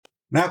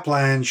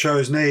Naplan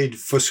shows need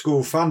for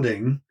school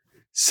funding.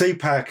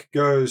 CPAC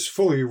goes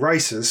fully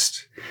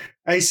racist.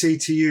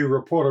 ACTU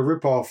reporter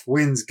ripoff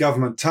wins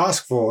government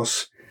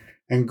taskforce.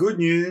 And good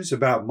news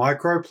about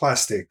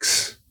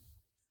microplastics.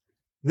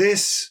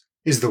 This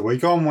is the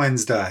Week on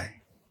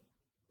Wednesday.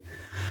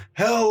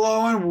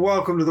 Hello and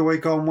welcome to the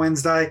Week on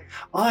Wednesday.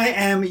 I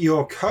am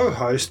your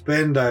co-host,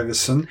 Ben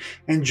Davison,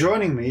 and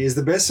joining me is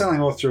the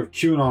best-selling author of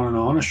QAnon and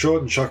On, A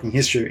Short and Shocking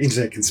History of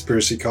Internet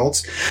Conspiracy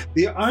Cults,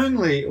 the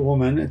only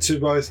woman to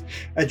both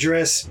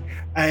address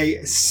a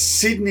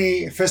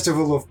Sydney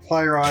Festival of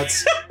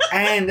Playwrights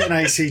and an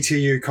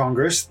ACTU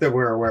Congress that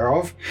we're aware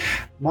of,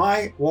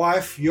 my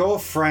wife, your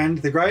friend,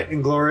 the great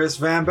and glorious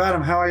Van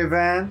Badham. How are you,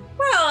 Van?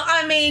 Well,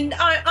 I'm in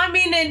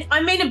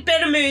a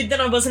better mood than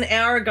I was an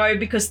hour ago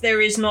because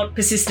there is not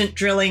persistent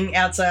drilling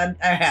outside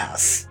our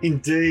house.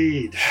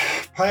 Indeed.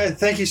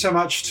 Thank you so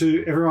much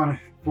to everyone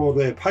for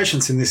their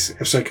patience in this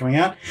episode coming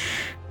out.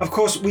 Of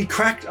course, we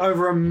cracked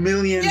over 1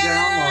 million downloads.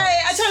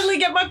 I totally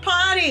get my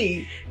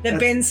party. That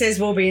Ben says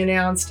will be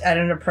announced at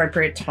an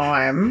appropriate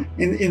time.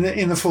 In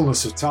the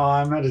fullness of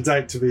time, at a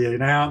date to be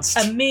announced.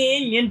 1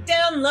 million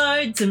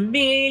downloads, 1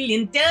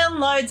 million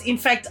downloads. In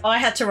fact, I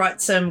had to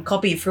write some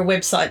copy for a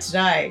website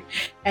today,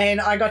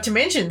 and I got to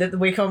mention that the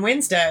Week on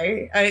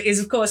Wednesday is,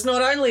 of course,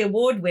 not only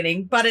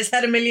award-winning, but it's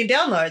had 1 million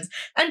downloads.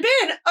 And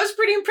Ben, I was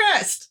pretty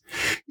impressed.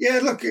 Yeah,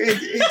 look,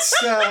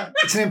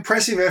 it's an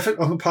impressive effort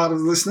on the part of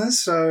the listeners.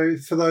 So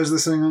for those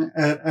listening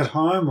at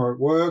home or at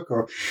work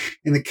or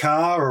in the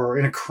car or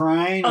in a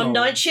crane. On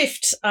night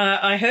shift.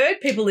 I heard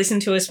people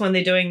listen to us when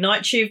they're doing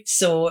night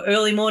shifts or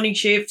early morning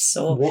shifts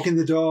or walking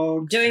the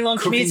dog, doing long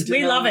commutes.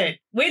 We love it.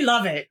 We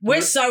love it.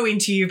 We're so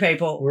into you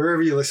people.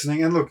 Wherever you're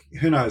listening. And look,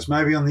 who knows,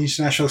 maybe on the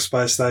International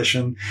Space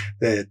Station,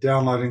 they're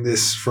downloading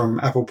this from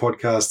Apple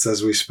Podcasts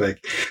as we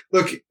speak.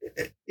 Look,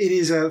 it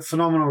is a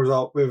phenomenal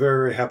result. We're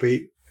very, very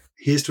happy.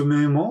 Here's to 1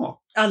 million more.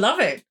 I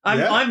love it.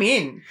 I'm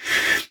in.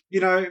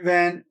 You know,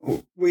 Van,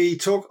 we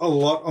talk a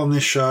lot on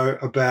this show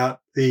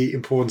about the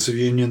importance of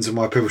unions and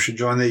why people should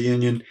join their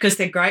union. Because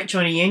they're great.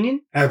 Join a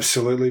union.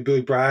 Absolutely.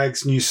 Billy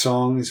Bragg's new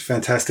song is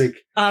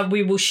fantastic.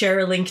 We will share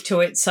a link to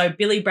it. So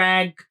Billy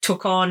Bragg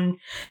took on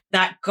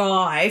that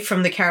guy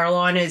from the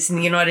Carolinas in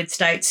the United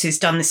States who's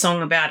done the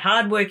song about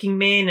hardworking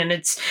men, and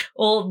it's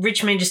all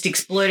rich men just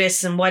exploit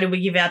us, and why do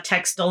we give our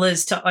tax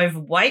dollars to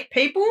overweight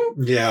people?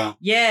 Yeah.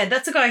 Yeah,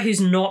 that's a guy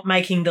who's not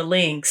making the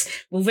links.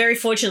 Well, very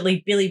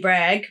fortunately, Billy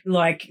Bragg,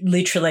 like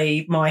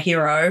literally my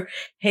hero,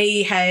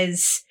 he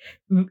has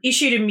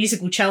issued a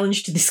musical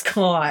challenge to this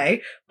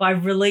guy by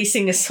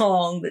releasing a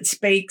song that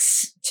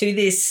speaks to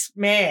this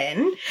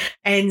man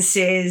and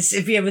says,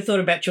 have you ever thought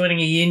about joining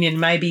a union,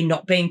 maybe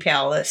not being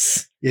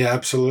powerless? Yeah,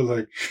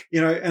 absolutely.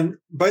 You know, and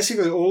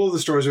basically all of the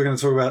stories we're going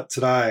to talk about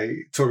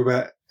today talk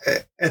about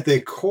at their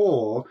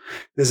core,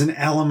 there's an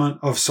element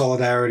of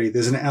solidarity.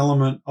 There's an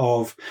element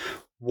of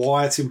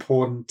why it's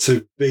important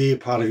to be a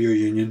part of your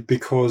union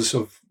because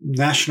of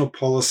national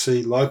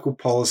policy, local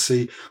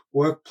policy,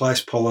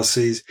 workplace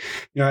policies.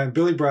 You know, and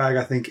Billy Bragg,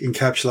 I think,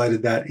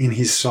 encapsulated that in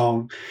his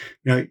song.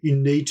 You know, you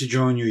need to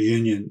join your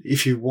union.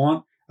 If you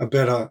want a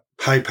better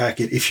pay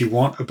packet, if you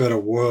want a better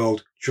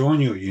world, join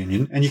your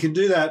union. And you can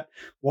do that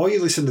while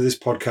you listen to this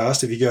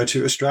podcast. If you go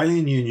to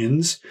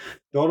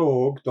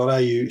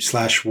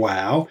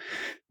australianunions.org.au/wow.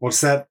 What's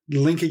that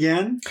link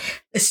again?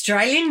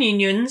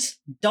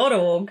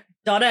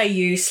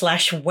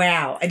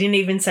 australianunions.org.au/wow. I didn't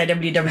even say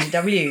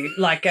www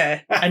like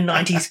a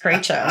 90s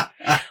creature.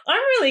 I'm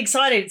really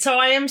excited. So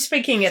I am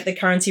speaking at the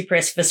Currency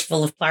Press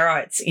Festival of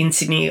Playwrights in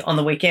Sydney on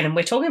the weekend, and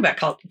we're talking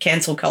about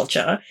cancel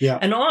culture. Yeah.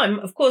 And I'm,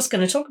 of course,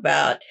 going to talk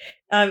about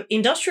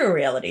industrial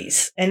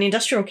realities and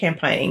industrial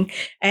campaigning,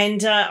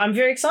 and I'm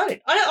very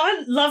excited.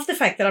 I love the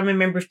fact that I'm a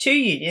member of 2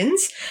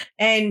 unions,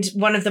 and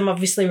one of them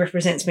obviously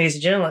represents me as a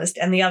journalist,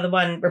 and the other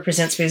one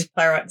represents me as a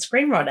playwright and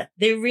screenwriter.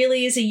 There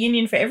really is a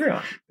union for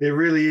everyone. There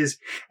really is.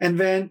 And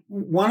Van,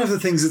 one of the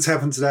things that's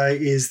happened today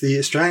is the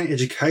Australian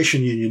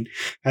Education Union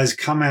has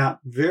come out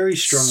very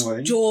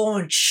strongly.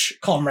 Staunch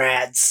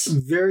comrades.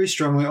 Very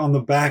strongly on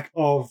the back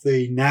of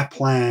the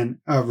Naplan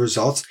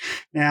results.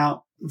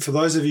 Now, for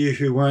those of you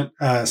who weren't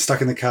stuck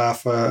in the car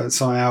for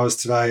some hours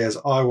today, as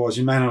I was,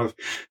 you may not have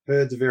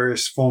heard the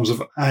various forms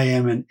of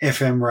AM and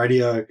FM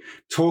radio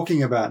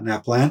talking about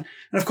Naplan.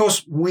 And, of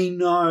course, we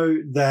know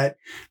that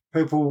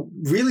people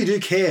really do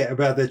care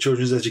about their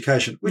children's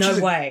education, which is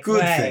a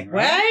good thing.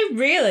 Right? Way,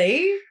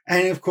 really?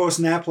 And, of course,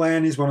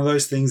 Naplan is one of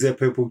those things that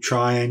people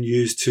try and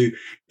use to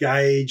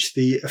gauge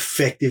the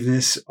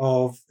effectiveness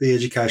of the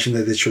education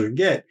that their children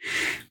get.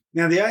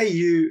 Now, the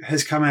AU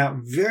has come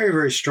out very,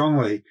 very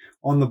strongly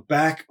on the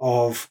back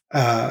of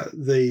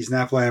these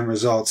Naplan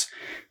results,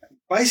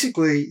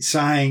 basically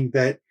saying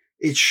that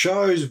it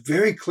shows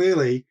very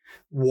clearly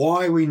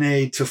why we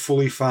need to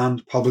fully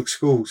fund public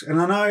schools. And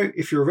I know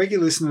if you're a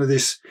regular listener to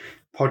this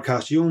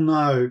podcast, you'll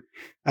know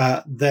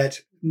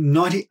that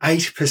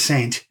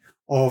 98%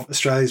 of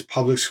Australia's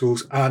public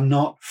schools are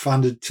not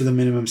funded to the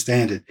minimum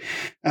standard.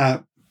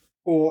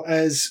 Or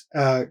as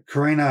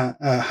Karina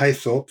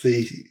Haythorpe,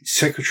 the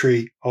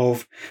Secretary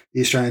of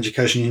the Australian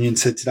Education Union,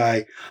 said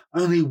today,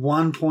 only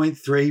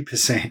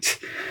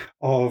 1.3%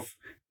 of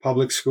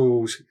public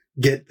schools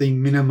get the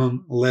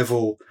minimum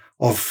level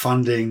of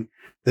funding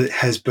that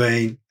has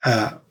been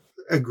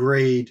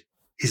agreed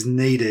is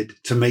needed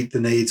to meet the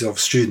needs of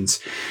students.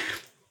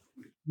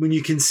 When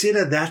you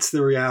consider that's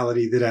the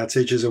reality that our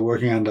teachers are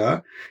working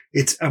under,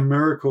 it's a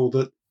miracle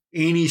that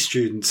any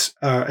students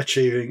are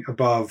achieving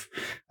above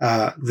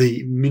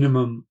the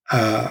minimum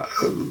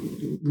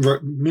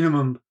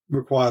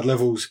required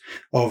levels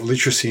of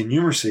literacy and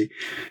numeracy.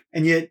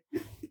 And yet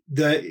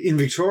in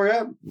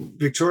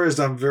Victoria's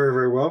done very,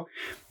 very well.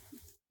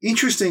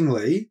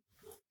 Interestingly,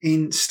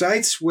 in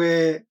states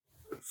where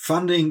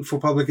funding for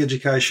public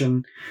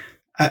education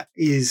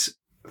is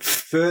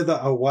further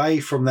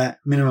away from that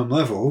minimum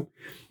level,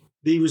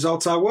 the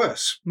results are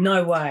worse.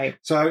 No way.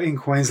 So in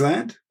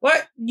Queensland...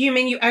 What? You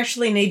mean you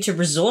actually need to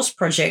resource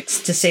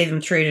projects to see them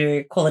through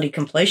to quality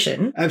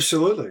completion?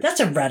 Absolutely. That's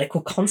a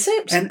radical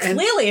concept. And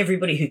clearly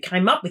everybody who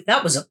came up with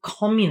that was a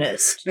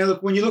communist. Now,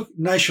 look, when you look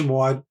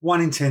nationwide,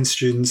 1 in 10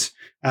 students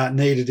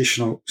need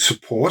additional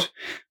support.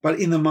 But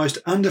in the most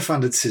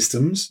underfunded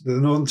systems, the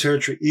Northern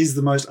Territory is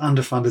the most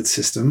underfunded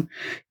system,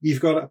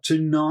 you've got up to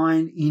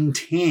 9 in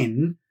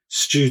 10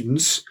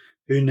 students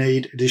who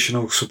need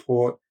additional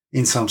support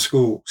in some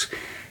schools.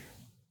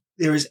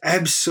 There has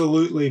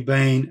absolutely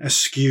been a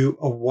skew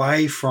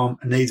away from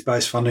a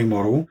needs-based funding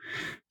model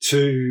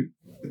to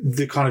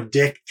the kind of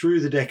through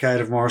the decade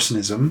of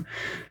Morrisonism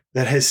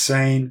that has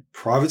seen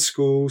private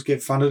schools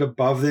get funded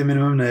above their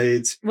minimum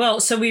needs. Well,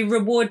 so we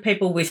reward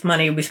people with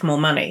money with more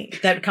money.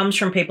 That comes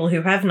from people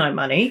who have no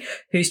money,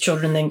 whose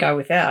children then go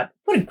without.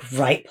 What a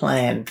great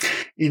plan.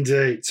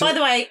 Indeed. So, by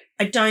the way,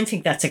 I don't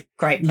think that's a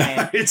great plan.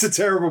 No, it's a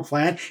terrible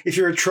plan. If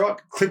you're a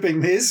trot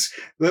clipping this,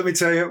 let me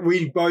tell you,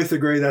 we both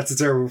agree that's a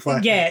terrible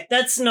plan. Yeah,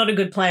 that's not a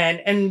good plan.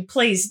 And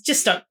please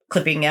just stop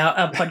clipping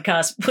our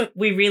podcast.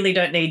 We really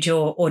don't need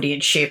your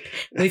audienceship.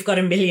 We've got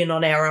 1 million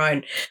on our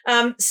own.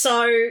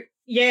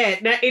 Yeah,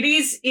 no, it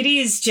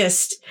is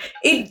just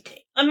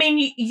I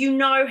mean, you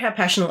know how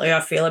passionately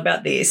I feel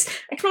about this.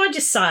 And can I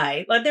just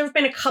say, like, there have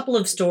been a couple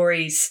of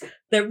stories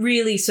that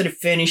really sort of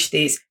furnish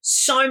this.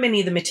 So many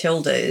of the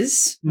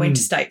Matildas went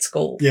to state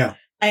school. Yeah.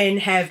 And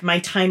have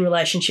maintained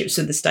relationships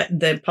with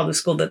the public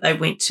school that they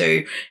went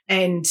to.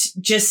 And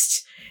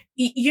just,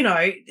 you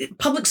know,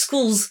 public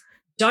schools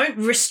don't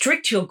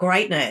restrict your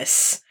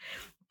greatness.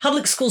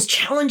 Public schools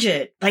challenge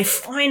it. They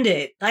find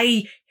it.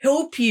 They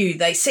help you.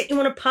 They set you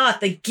on a path.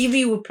 They give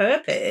you a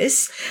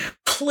purpose.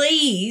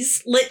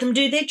 Please let them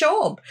do their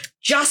job.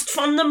 Just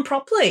fund them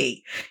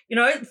properly. You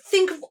know,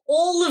 think of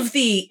all of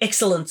the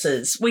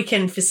excellences we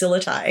can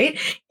facilitate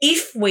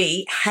if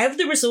we have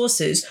the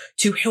resources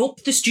to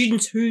help the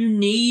students who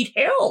need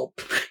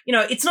help. You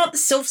know, it's not the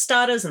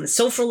self-starters and the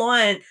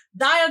self-reliant.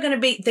 They're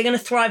going to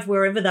thrive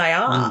wherever they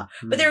are.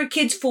 But there are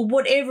kids for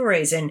whatever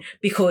reason,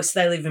 because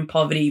they live in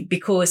poverty,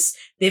 because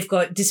they've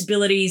got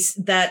disabilities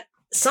that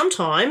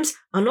sometimes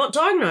are not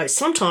diagnosed,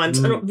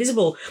 sometimes are not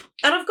visible.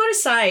 And I've got to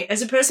say,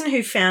 as a person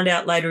who found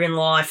out later in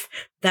life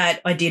that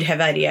I did have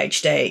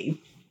ADHD,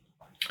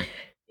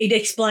 it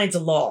explains a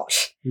lot.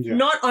 Yeah.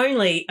 Not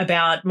only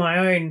about my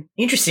own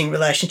interesting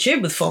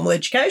relationship with formal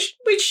education,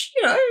 which,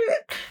 you know,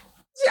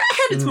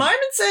 had its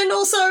moments, and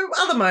also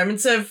other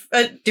moments of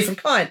a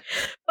different kind,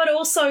 but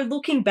also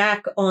looking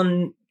back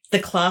on the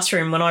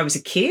classroom when I was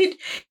a kid,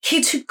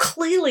 kids who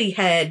clearly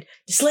had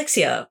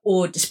dyslexia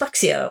or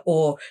dyspraxia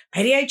or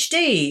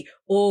ADHD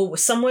or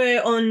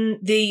somewhere on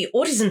the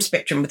autism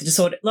spectrum with a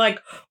disorder, like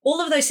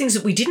all of those things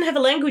that we didn't have a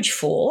language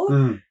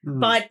for,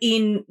 but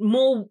in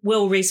more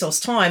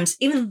well-resourced times,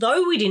 even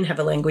though we didn't have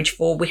a language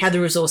for, we had the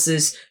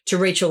resources to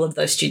reach all of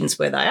those students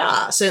where they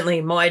are. Certainly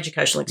in my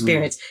educational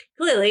experience,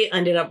 clearly I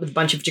ended up with a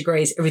bunch of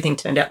degrees, everything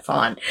turned out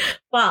fine.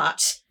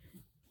 But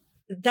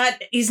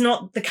that is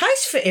not the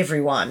case for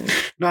everyone.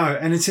 No,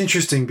 and it's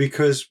interesting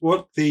because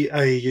what the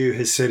AEU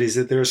has said is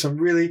that there are some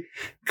really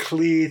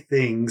clear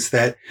things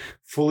that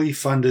fully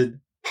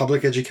funded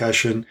public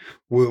education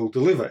will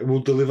deliver. It will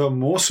deliver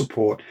more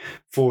support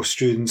for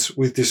students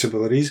with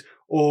disabilities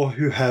or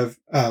who have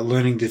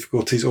learning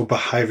difficulties or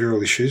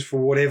behavioural issues for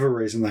whatever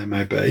reason they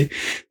may be,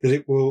 that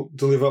it will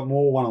deliver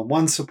more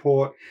one-on-one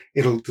support,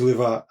 it'll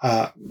deliver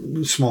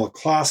smaller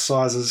class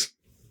sizes,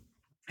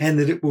 and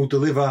that it will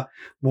deliver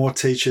more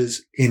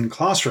teachers in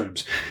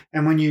classrooms.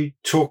 And when you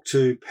talk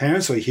to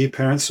parents or you hear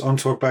parents on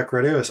Talkback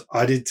Radio, as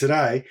I did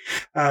today,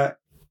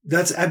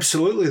 that's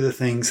absolutely the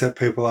things that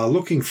people are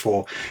looking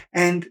for.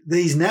 And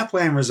these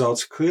Naplan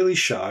results clearly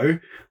show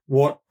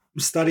what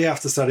study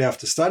after study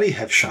after study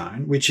have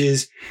shown, which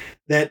is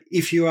that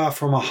if you are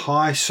from a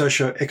high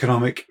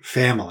socioeconomic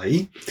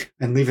family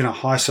and live in a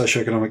high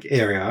socioeconomic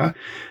area,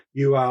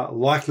 you are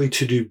likely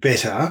to do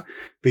better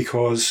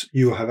because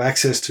you'll have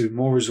access to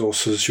more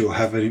resources, you'll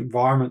have an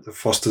environment that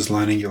fosters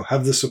learning, you'll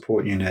have the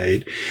support you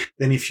need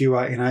than if you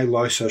are in a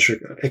low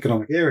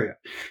socioeconomic area,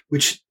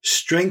 which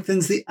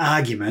strengthens the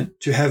argument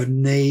to have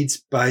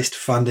needs-based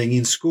funding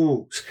in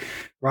schools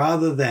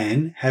rather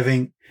than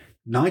having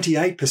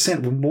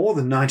 98%, well, more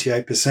than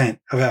 98%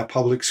 of our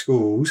public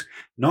schools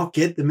not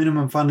get the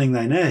minimum funding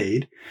they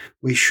need,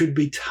 we should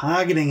be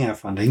targeting our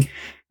funding.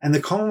 And the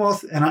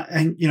Commonwealth,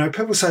 and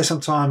people say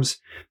sometimes,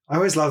 I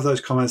always love those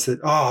comments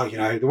that,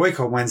 the week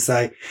on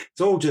Wednesday,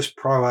 it's all just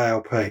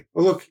pro-ALP.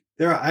 Well, look,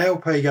 there are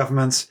ALP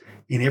governments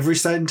in every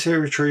state and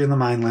territory in the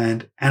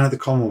mainland and at the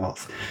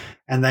Commonwealth,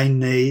 and they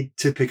need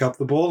to pick up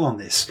the ball on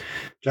this.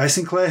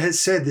 Jason Clare has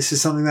said this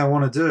is something they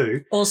want to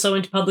do. Also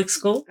into public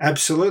school?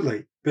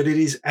 Absolutely. But it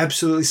is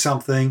absolutely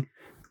something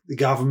the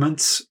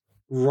governments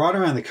right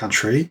around the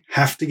country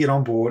have to get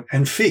on board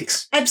and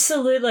fix.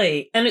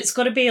 Absolutely. And it's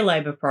got to be a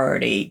Labor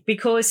priority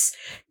because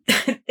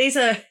these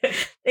are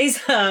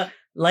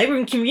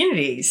labouring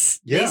communities.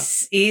 Yeah.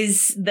 This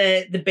is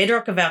the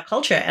bedrock of our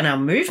culture, and our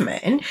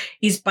movement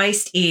is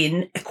based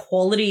in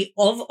equality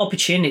of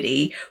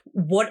opportunity,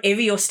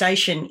 whatever your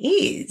station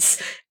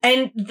is.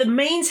 And the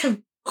means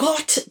have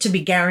got to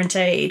be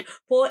guaranteed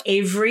for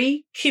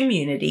every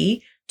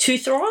community to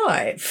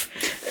thrive.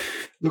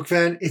 Look,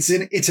 Van, it's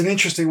an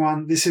interesting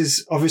one. This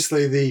is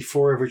obviously the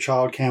For Every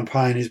Child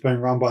campaign is being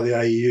run by the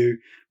AEU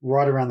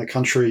right around the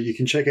country. You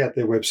can check out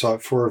their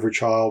website,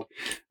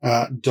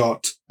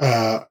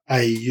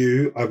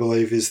 foreverychild.au, I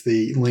believe is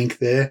the link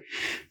there.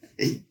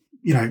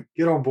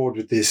 Get on board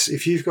with this.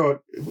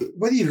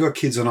 Whether you've got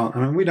kids or not,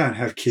 I mean, we don't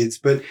have kids,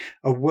 but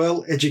a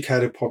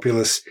well-educated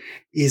populace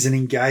is an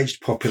engaged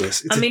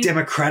populace. It's a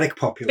democratic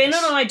populace. Ben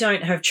and I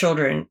don't have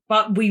children,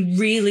 but we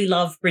really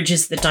love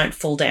bridges that don't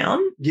fall down.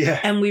 Yeah.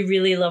 And we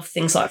really love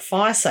things like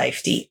fire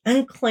safety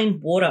and clean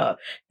water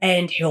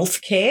and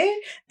healthcare.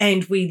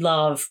 And we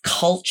love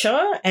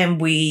culture, and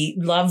we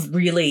love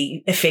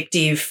really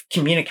effective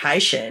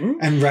communication.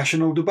 And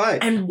rational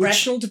debate. And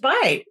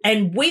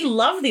we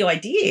love the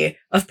idea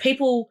of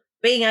people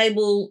being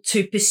able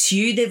to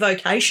pursue their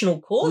vocational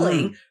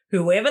calling,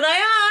 whoever they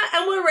are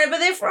and wherever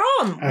they're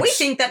from. We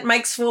think that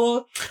makes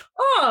for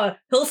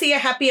healthier,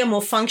 happier,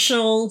 more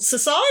functional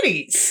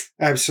societies.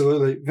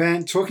 Absolutely.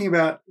 Van, talking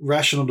about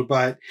rational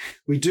debate,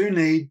 we do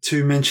need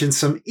to mention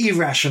some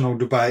irrational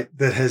debate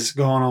that has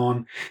gone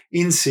on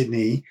in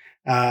Sydney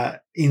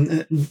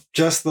in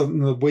just the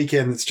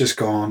weekend that's just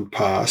gone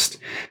past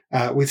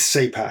with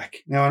CPAC.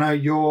 Now, I know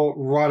you're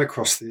right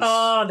across this.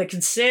 Oh, the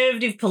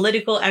Conservative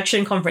Political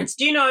Action Conference.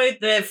 Do you know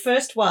the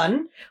first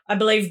one, I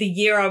believe the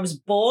year I was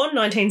born,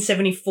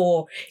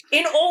 1974,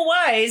 in all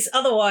ways,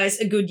 otherwise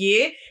a good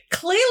year.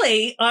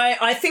 Clearly,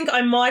 I think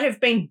I might have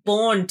been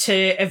born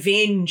to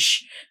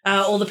avenge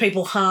all the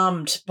people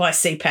harmed by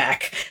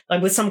CPAC,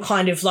 like with some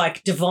kind of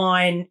like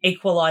divine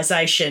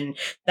equalisation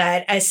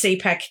that as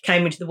CPAC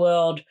came into the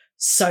world,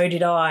 so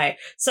did I.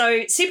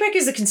 So CPAC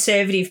is the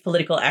Conservative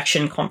Political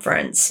Action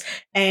Conference,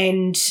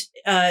 and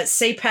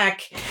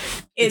CPAC...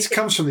 It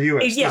comes from the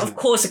US, yeah, of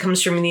course it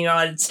comes from the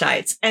United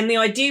States. And the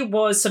idea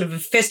was sort of a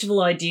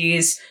festival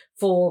ideas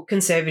for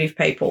conservative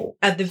people.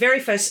 At the very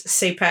first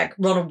CPAC,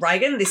 Ronald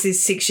Reagan, this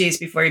is 6 years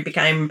before he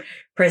became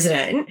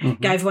president,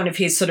 gave one of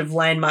his sort of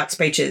landmark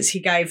speeches. He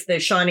gave the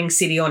Shining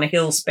City on a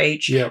Hill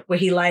speech where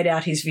he laid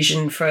out his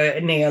vision for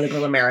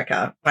neoliberal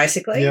America,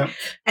 basically,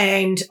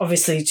 and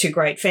obviously to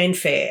great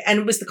fanfare. And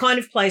it was the kind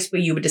of place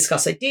where you would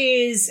discuss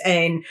ideas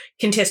and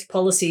contest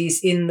policies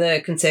in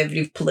the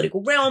conservative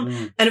political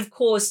realm. And, of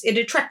course, it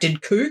attracted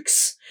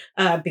kooks.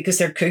 Because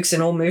there are kooks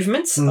in all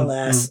movements,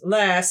 alas.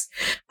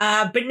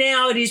 But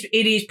now it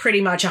is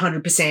pretty much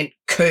 100%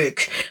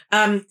 kook.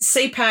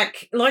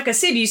 CPAC, like I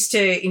said, used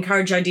to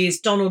encourage ideas.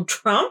 Donald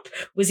Trump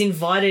was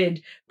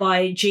invited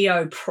by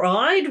Geo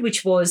Pride,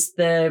 which was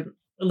the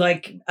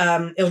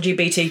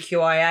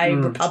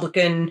LGBTQIA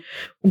Republican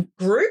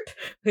group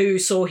who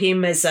saw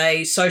him as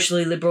a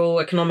socially liberal,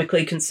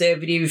 economically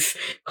conservative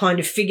kind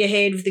of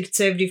figurehead of the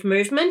conservative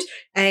movement.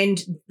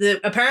 And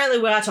apparently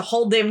we are to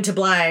hold them to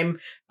blame.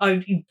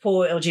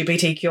 Poor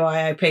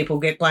LGBTQIA people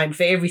get blamed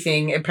for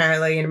everything,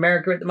 apparently, in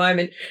America at the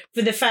moment,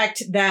 for the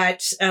fact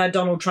that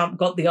Donald Trump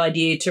got the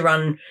idea to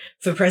run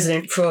for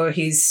president for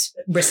his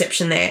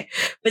reception there.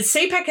 But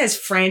CPAC has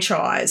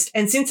franchised,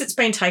 and since it's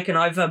been taken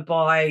over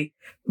by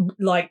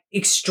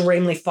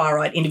extremely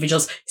far-right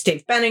individuals,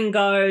 Steve Bannon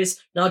goes,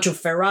 Nigel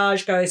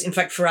Farage goes. In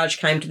fact, Farage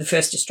came to the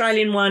first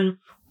Australian one.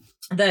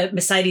 The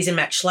Mercedes and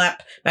Matt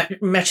Schlapp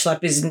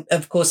is,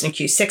 of course, an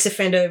accused sex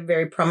offender,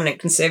 very prominent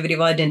conservative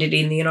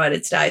identity in the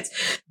United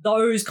States.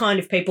 Those kind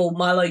of people,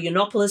 Milo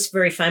Yiannopoulos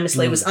very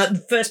famously was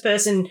the first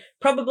person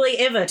probably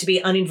ever to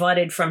be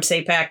uninvited from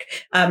CPAC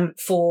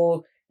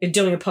for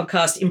doing a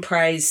podcast in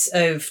praise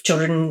of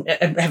children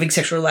having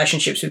sexual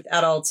relationships with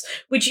adults,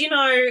 which,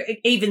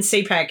 even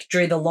CPAC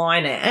drew the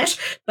line at,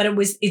 but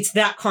it's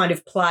that kind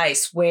of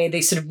place where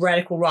these sort of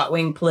radical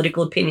right-wing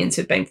political opinions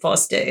have been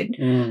fostered.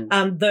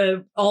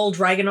 The old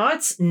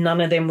Reaganites, none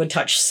of them would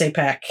touch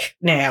CPAC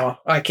now,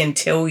 I can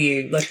tell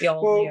you, like the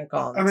old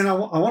neocons. I mean, I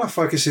want to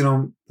focus in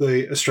on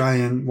the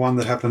Australian one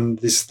that happened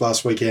this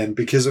last weekend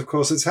because, of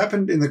course, it's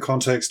happened in the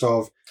context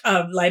of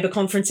a Labor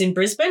conference in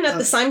Brisbane at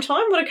the same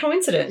time. What a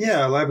coincidence.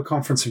 Yeah, a Labor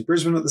conference in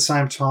Brisbane at the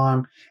same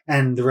time,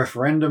 and the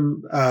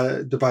referendum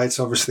debates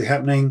obviously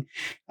happening.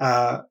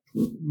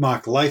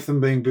 Mark Latham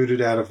being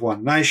booted out of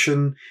One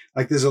Nation.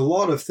 Like there's a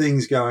lot of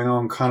things going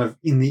on kind of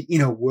in the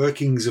inner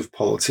workings of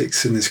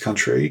politics in this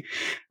country.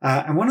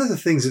 And one of the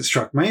things that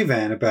struck me,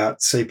 Van, about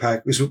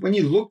CPAC was when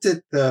you looked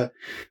at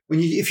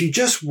if you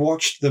just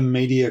watched the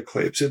media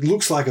clips, it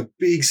looks like a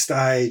big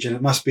stage and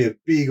it must be a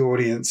big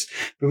audience.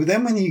 But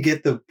then when you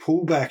get the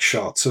pullback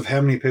shots of how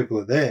many people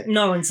are there.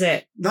 No one's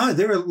there. No,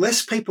 there are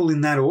less people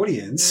in that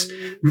audience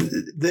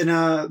than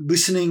are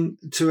listening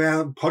to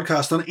our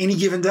podcast on any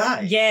given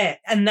day. Yeah,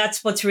 and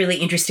that's what's really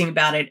interesting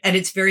about it. And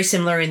it's very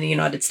similar in the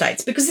United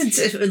States because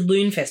it's a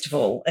loon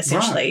festival,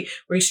 essentially,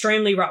 where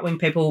extremely right-wing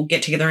people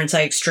get together and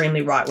say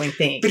extremely right-wing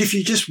things. But if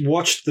you just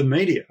watched the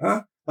media,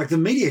 like the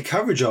media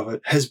coverage of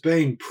it has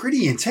been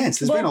pretty intense.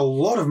 There's been a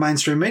lot of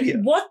mainstream media.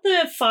 What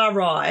the far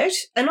right,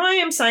 and I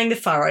am saying the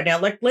far right now,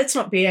 like let's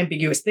not be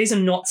ambiguous. These are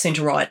not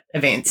centre-right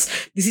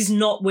events. This is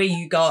not where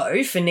you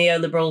go for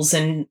neoliberals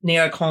and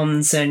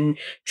neocons and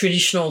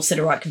traditional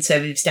centre-right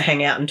conservatives to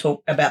hang out and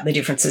talk about the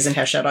differences and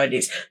hash out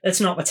ideas.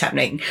 That's not what's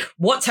happening.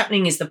 What's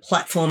happening is the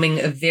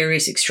platforming of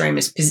various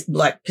extremist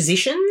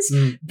positions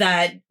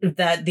that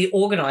the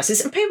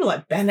organisers and people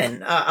like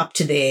Bannon are up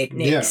to their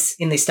necks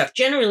in this stuff.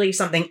 Generally, if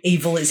something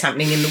evil is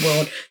happening in the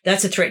world,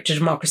 that's a threat to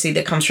democracy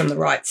that comes from the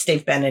right.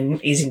 Steve Bannon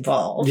is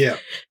involved. Yeah.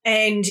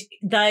 And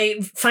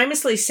they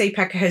famously,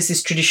 CPAC has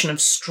this tradition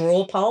of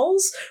straw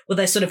polls where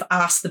they sort of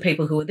ask the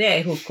people who are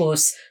there, who of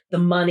course the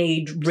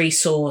moneyed,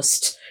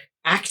 resourced,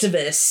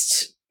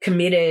 activist,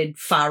 committed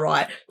far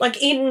right.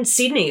 Like in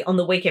Sydney on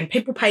the weekend,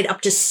 people paid up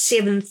to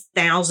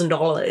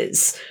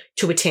 $7,000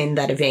 to attend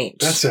that event.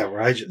 That's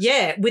outrageous.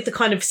 Yeah, with the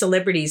kind of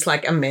celebrities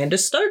like Amanda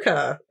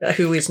Stoker,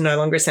 who is no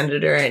longer a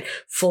senator, and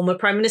former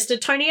Prime Minister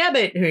Tony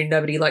Abbott, who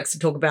nobody likes to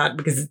talk about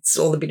because it's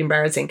all a bit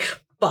embarrassing.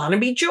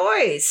 Barnaby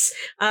Joyce,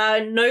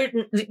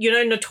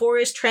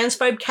 notorious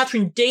transphobe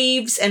Catherine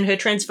Deeves and her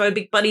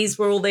transphobic buddies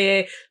were all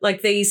there,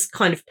 like these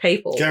kind of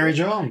people. Gary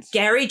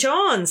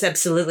Johns,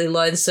 absolutely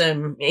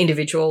loathsome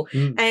individual.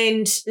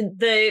 And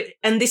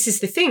this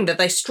is the thing, that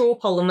they straw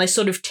poll and they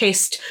sort of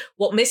test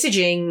what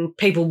messaging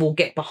people will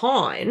get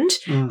behind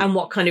and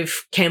what kind of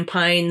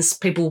campaigns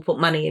people will put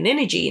money and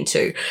energy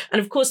into. And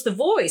of course, The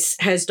Voice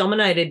has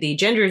dominated the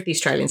agenda of the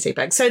Australian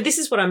CPAC. So this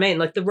is what I mean,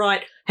 like the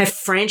right have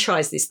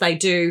franchised this. They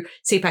do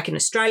CPAC in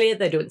Australia,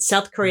 they do it in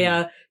South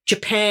Korea,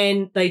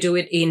 Japan, they do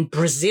it in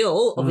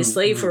Brazil,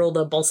 obviously, for all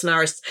the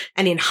Bolsonarists,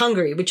 and in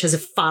Hungary, which has a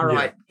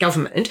far-right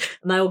government.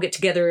 And they all get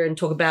together and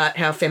talk about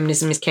how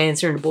feminism is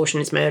cancer and abortion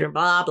is murder and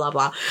blah, blah,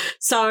 blah.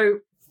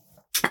 So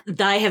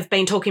they have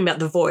been talking about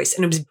The Voice,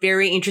 and it was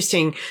very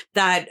interesting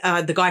that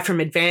the guy from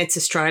Advance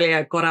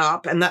Australia got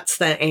up, and that's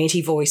the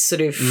anti-voice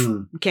sort of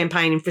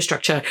campaign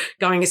infrastructure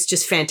going. It's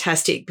just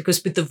fantastic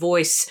because with The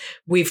Voice,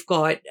 we've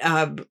got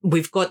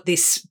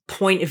this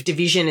point of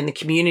division in the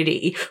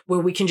community where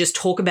we can just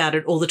talk about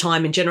it all the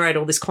time and generate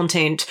all this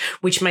content,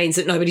 which means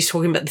that nobody's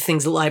talking about the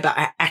things that Labor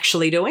are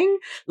actually doing.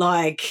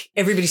 Like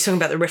everybody's talking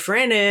about the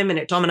referendum and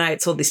it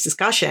dominates all this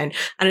discussion.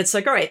 And it's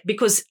like, all right,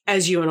 because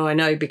as you and I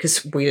know,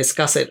 because we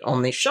discuss it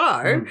on this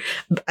show,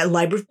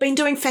 Labor have been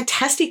doing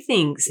fantastic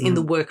things in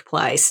the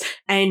workplace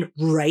and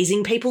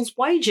raising people's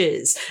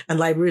wages. And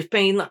Labor has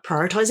been like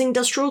prioritising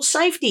industrial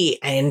safety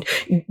and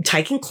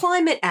taking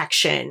climate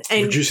action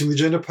and reducing the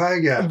gender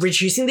pay gap.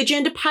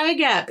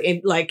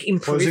 And like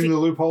improving closing the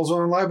loopholes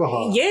on labour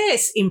hire.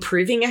 Yes,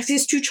 improving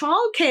access to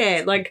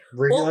childcare, like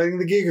regulating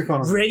the gig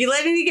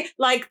economy.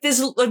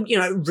 There's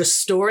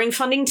restoring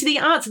funding to the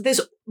arts.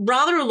 There's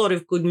rather a lot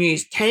of good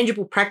news,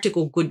 tangible,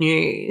 practical good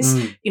news.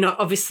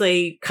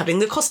 Obviously cutting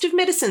the cost of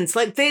medicines.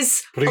 Like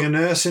there's putting a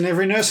nurse in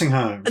every nursing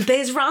home.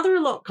 There's rather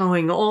a lot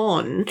going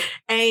on,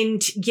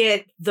 and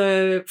yet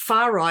the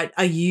far right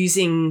are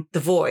using The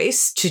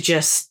Voice to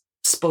just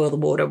spoil the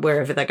water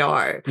wherever they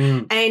go.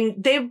 And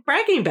they're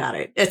bragging about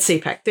it at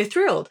CPAC. They're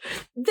thrilled.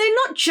 They're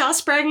not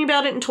just bragging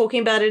about it and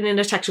talking about it in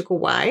a tactical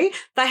way.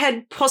 They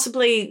had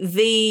possibly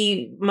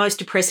the most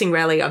depressing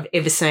rally I've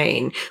ever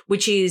seen,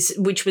 which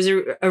was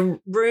a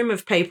room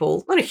of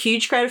people, not a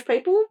huge crowd of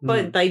people,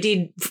 but they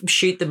did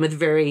shoot them with a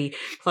very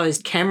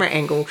closed camera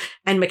angle,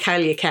 and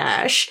Michaelia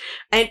Cash,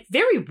 and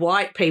very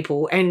white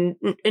people and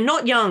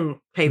not young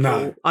people.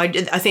 No. I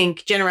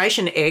think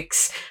Generation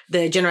X,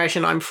 the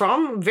generation I'm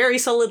from, very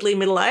solidly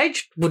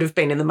middle-aged, would have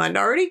been in the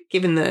minority,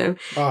 given the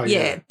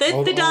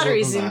the data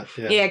is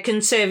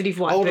conservative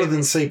white older people.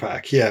 than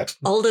CPAC,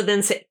 older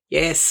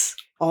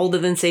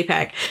than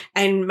CPAC.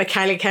 And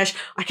Michaelia Cash,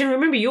 I can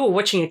remember you were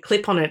watching a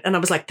clip on it and I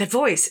was like, that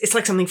voice, it's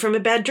like something from a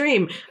bad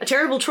dream, a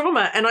terrible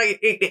trauma. And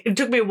it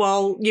took me a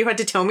while. You had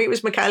to tell me it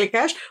was Michaelia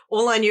Cash.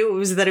 All I knew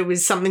was that it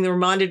was something that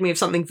reminded me of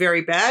something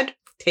very bad.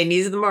 10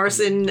 years of the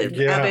Morrison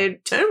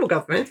Abbott Turnbull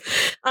government.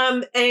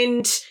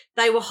 And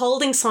they were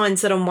holding signs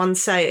that on one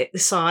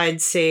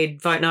side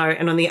said vote no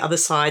and on the other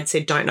side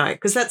said don't know,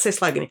 because that's their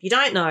slogan. If you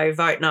don't know,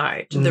 vote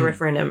no to the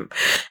referendum.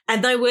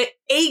 And they were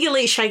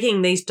eagerly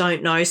shaking these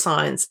don't know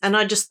signs. And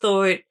I just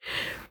thought,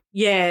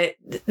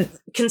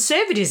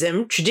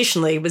 conservatism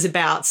traditionally was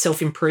about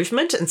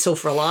self-improvement and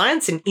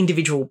self-reliance and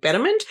individual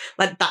betterment.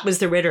 Like, that was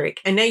the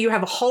rhetoric. And now you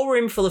have a whole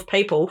room full of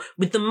people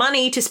with the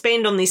money to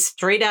spend on this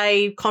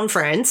 3-day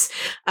conference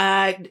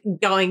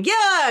going,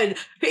 if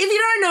you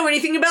don't know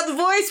anything about The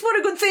Voice, what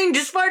a good thing.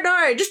 Just vote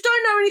no. Just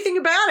don't know anything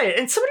about it.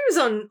 And somebody was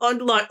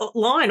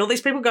online, all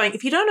these people going,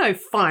 if you don't know,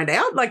 find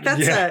out. Like,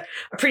 that's a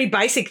pretty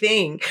basic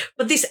thing.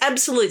 But this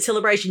absolute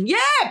celebration, people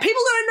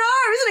don't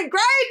know. Isn't it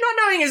great? Not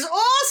knowing is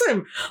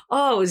awesome.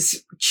 Oh, it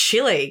was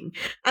chilling.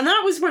 And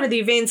that was one of the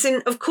events.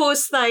 And, of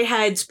course, they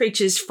had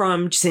speeches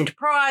from Jacinta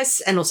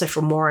Price and also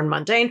from Warren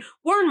Mundine.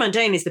 Warren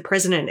Mundine is the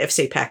president of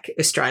CPAC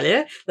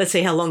Australia. Let's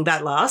see how long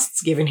that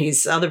lasts, given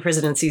his other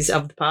presidencies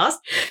of the past.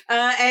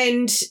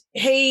 And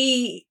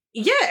he...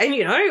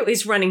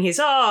 is running his,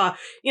 all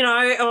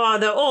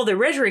the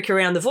rhetoric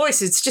around The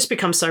Voice, it's just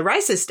become so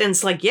racist. And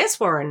it's like, yes,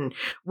 Warren,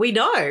 we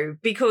know,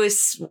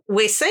 because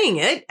we're seeing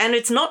it and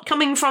it's not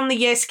coming from the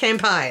Yes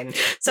campaign.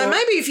 So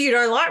maybe if you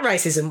don't like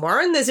racism,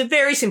 Warren, there's a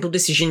very simple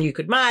decision you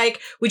could make,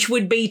 which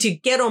would be to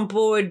get on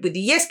board with the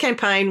Yes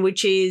campaign,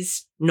 which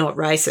is not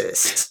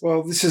racist.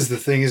 Well, this is the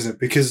thing, isn't it?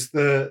 Because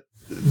the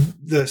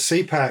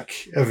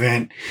CPAC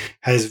event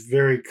has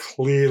very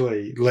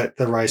clearly let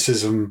the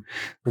racism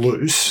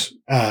loose,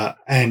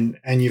 and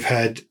you've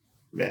had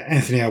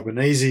Anthony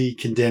Albanese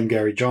condemn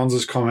Gary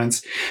Johns'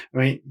 comments. I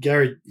mean,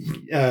 Gary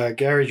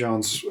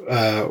Johns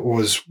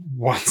was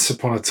once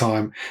upon a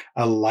time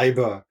a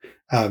Labor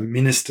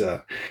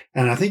minister,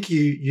 and I think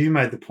you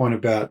made the point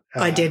about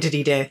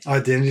identity death.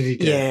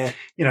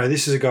 Yeah,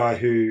 this is a guy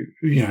who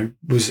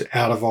was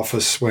out of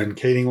office when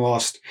Keating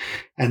lost,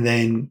 and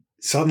then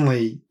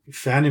suddenly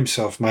found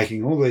himself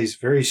making all these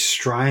very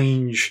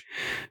strange,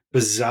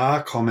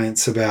 bizarre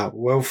comments about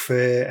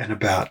welfare and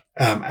about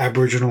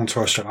Aboriginal and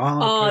Torres Strait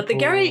Islander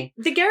people.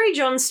 The Gary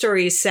Johns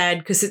story is sad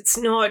because it's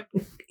not.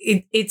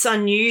 It's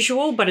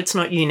unusual, but it's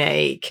not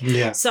unique.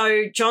 Yeah.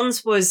 So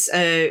Johns was,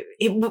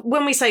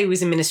 when we say he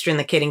was a minister in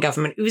the Keating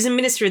government, he was a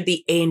minister at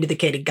the end of the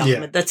Keating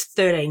government. Yeah. That's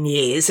 13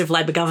 years of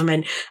Labor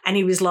government. And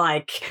he was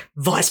like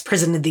vice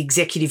president of the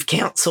Executive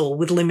Council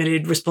with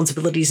limited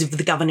responsibilities if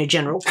the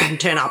Governor-General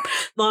couldn't turn up.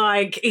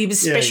 Like, he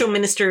was special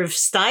minister of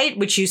state,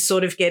 which you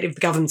sort of get if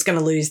the government's going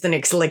to lose the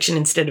next election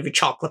instead of a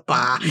chocolate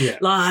bar. Yeah.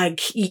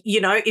 Like,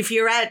 if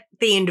you're at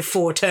the end of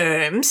 4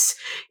 terms,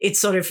 it's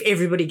sort of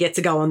everybody gets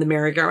to go on the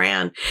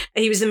merry-go-round.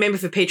 He was a member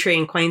for Petrie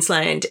in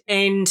Queensland,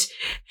 and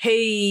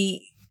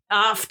he,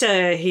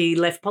 after he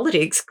left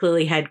politics,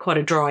 clearly had quite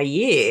a dry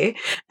year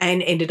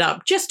and ended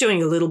up just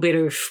doing a little bit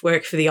of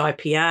work for the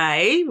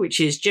IPA, which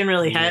is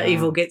generally how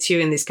evil gets you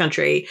in this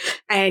country.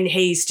 And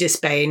he's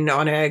just been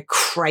on a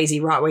crazy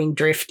right-wing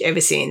drift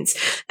ever since.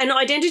 And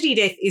identity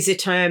death is a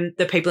term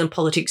that people in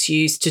politics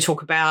use to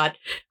talk about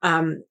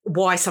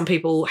why some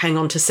people hang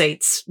on to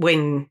seats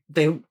when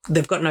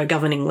they've got no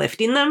governing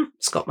left in them,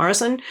 Scott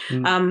Morrison,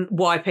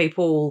 why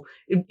people,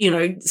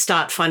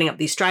 start phoning up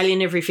the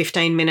Australian every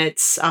 15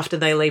 minutes after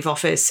they leave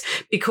office,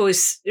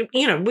 because,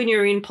 when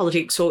you're in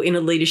politics or in a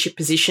leadership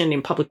position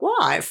in public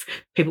life,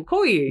 people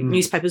call you.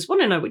 Newspapers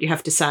want to know what you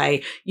have to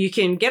say. You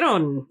can get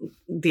on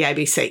the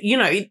ABC.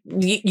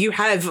 You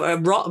have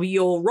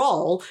your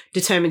role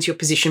determines your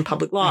position in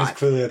public life. It's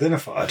clearly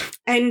identified.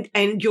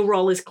 And your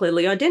role is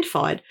clearly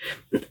identified.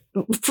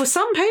 For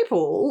some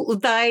people,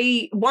 there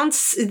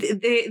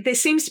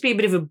seems to be a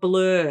bit of a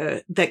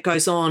blur that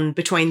goes on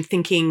between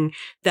thinking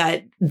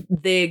that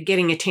they're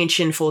getting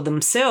attention for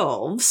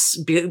themselves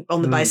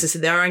on the basis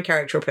of their own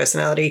character or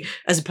personality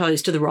as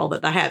opposed to the role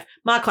that they have.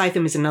 Mark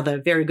Latham is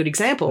another very good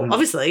example.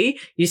 Obviously,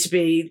 used to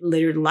be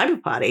leader of the Labor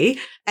Party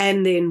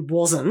and then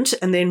wasn't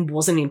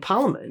in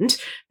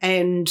Parliament.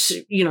 And,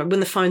 when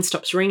the phone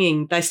stops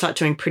ringing, they start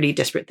doing pretty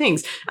desperate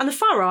things. And the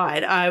far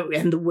right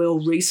and the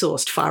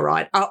well-resourced far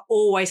right are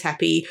always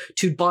happy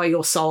to buy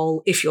your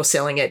soul if you're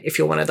selling it, if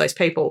you're one of those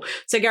people.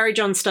 So Gary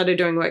Johns started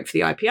doing work for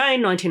the IPA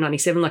in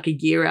 1997, like a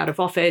year out of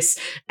office,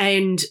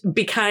 and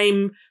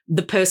became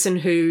the person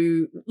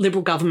who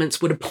Liberal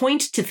governments would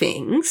appoint to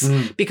things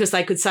because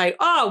they could say,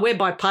 we're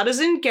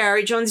bipartisan.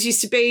 Gary Johns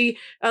used to be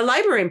a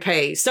Labor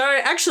MP. So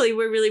actually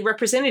we're really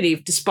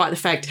representative, despite the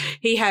fact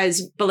he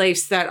has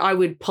beliefs that I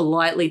would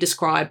politely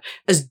describe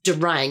as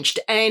deranged.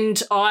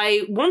 And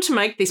I want to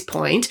make this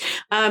point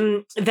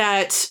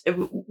that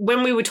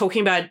when we were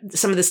talking about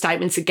some of the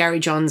statements that Gary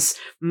Johns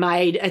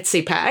made at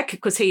CPAC,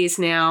 because he is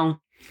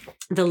now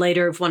the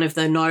leader of one of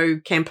the No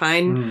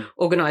campaign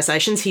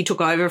organisations. He took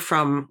over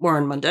from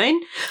Warren Mundine,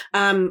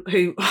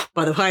 who,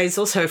 by the way, is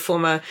also a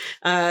former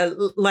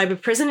Labor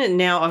president,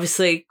 now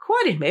obviously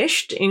quite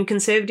enmeshed in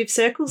conservative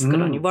circles.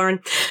 Good on you, Warren.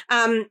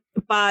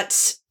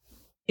 But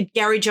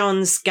Gary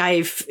Johns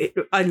gave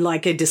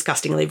like a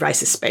disgustingly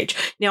racist speech.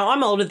 Now,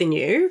 I'm older than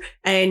you,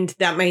 and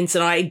that means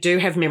that I do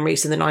have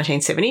memories of the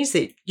 1970s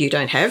that you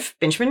don't have,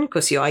 Benjamin,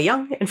 because you are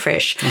young and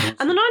fresh.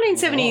 And the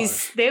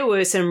 1970s, there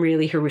were some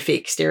really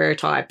horrific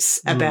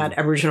stereotypes about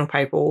Aboriginal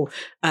people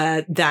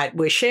that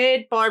were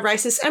shared by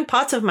racists and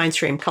parts of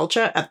mainstream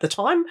culture at the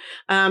time.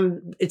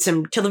 It's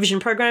some television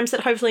programs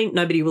that hopefully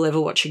nobody will ever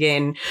watch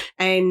again.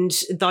 And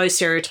those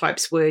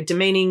stereotypes were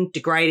demeaning,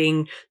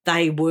 degrading.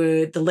 They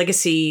were the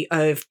legacy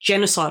of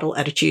genocidal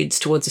attitudes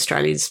towards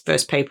Australia's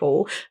First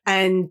People,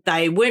 and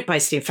they weren't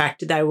based in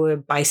fact, they were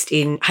based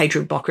in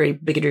hatred, mockery,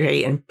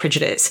 bigotry and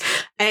prejudice.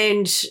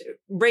 And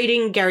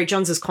reading Gary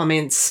Johns'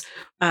 comments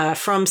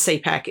from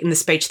CPAC in the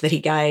speech that he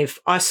gave,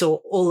 I saw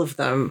all of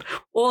them,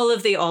 all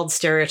of the old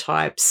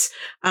stereotypes,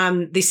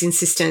 this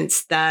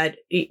insistence that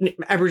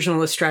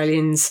Aboriginal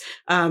Australians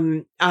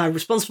are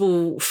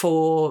responsible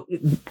for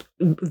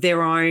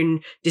their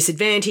own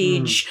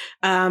disadvantage.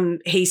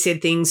 He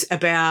said things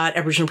about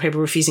Aboriginal people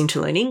refusing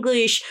to learn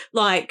English,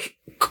 like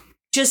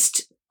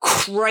just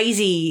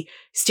crazy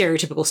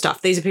stereotypical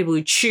stuff. These are people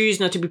who choose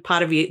not to be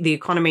part of the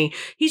economy.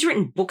 He's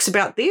written books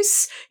about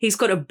this. He's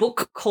got a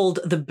book called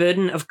The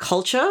Burden of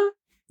Culture.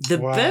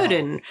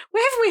 Burden.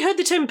 Where have we heard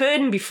the term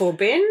burden before,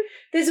 Ben?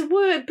 There's a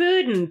word,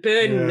 burden.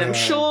 Yeah. I'm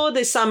sure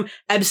there's some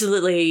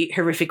absolutely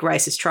horrific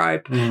racist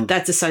trope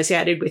that's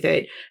associated with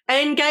it.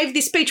 And gave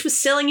this speech, was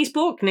selling his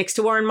book next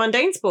to Warren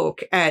Mundane's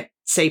book at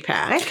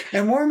CPAC.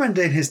 And Warren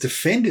Mundane has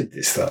defended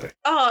this, though.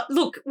 Oh,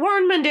 look,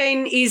 Warren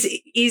Mundane is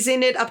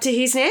in it up to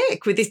his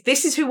neck with this.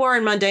 This is who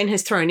Warren Mundane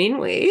has thrown in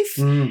with.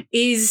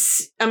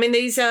 These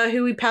are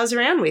who he pals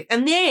around with.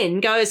 And then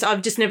goes,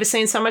 I've just never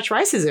seen so much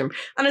racism.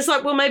 And it's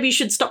like, well, maybe you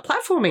should stop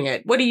platforming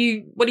it. What do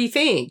you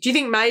think? Do you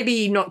think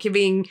maybe not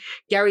giving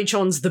Gary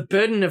Johns, the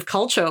Burden of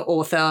Culture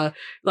author,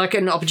 like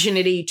an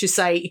opportunity to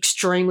say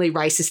extremely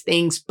racist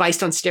things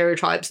based on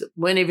stereotypes that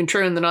weren't even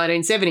true in the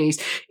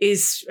 1970s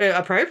is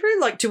appropriate?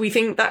 Like, do we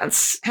think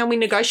that's how we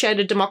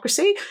negotiated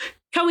democracy?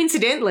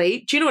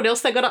 Coincidentally, do you know what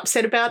else they got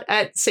upset about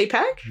at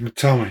CPAC?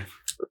 Tell me.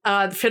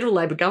 The federal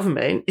Labor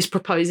government is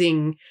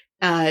proposing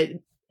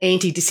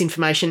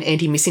anti-disinformation,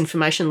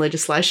 anti-misinformation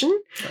legislation.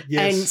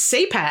 Yes. And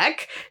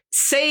CPAC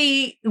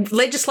see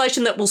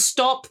legislation that will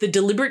stop the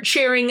deliberate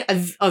sharing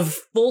of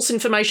false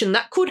information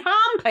that could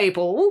harm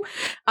people.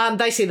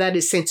 They see that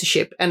as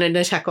censorship and an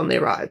attack on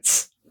their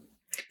rights.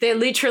 They're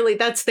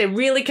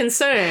really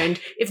concerned.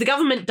 If the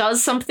government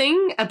does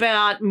something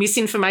about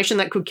misinformation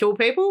that could kill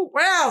people,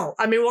 well,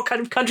 I mean, what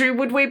kind of country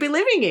would we be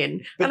living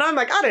in? And I'm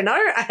like, I don't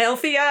know, a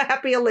healthier,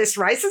 happier, less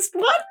racist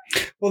one?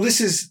 Well,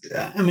 this is,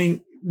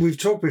 we've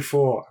talked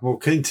before, we'll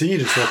continue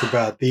to talk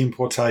about the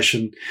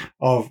importation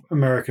of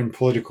American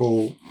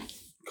political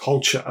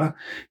culture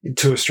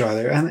to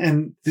Australia.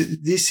 And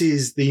this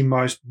is the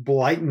most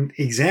blatant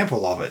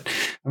example of it.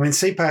 I mean,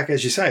 CPAC,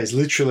 as you say, is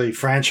literally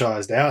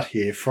franchised out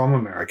here from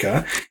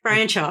America.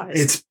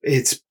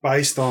 It's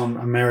based on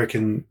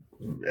American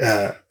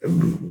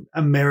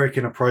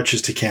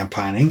approaches to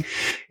campaigning.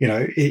 You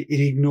know, it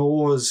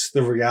ignores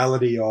the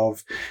reality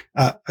of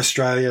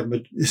Australian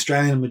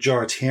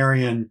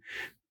majoritarian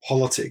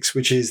politics,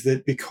 which is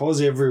that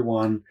because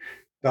everyone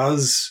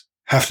does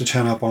have to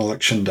turn up on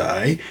election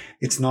day,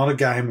 it's not a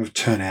game of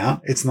turnout.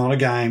 It's not a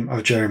game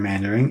of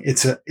gerrymandering.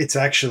 It's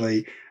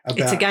actually about...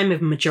 It's a game of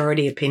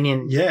majority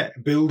opinion. Yeah,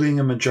 building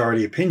a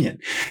majority opinion.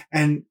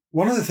 And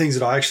one of the things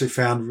that I actually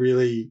found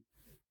really,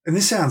 and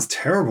this sounds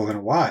terrible in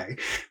a way,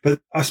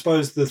 but I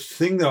suppose the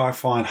thing that I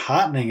find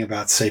heartening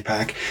about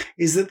CPAC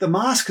is that the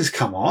mask has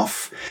come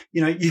off.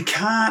 You know, you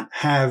can't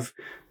have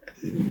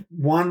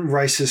one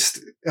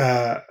racist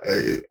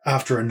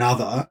after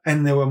another,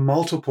 and there were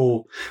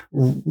multiple. Are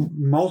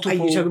you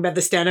talking about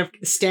the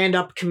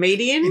stand-up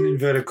comedian in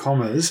inverted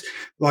commas,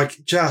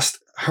 like just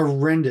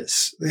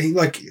horrendously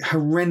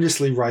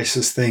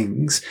racist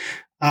things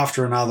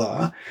after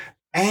another,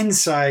 and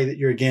say that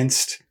you're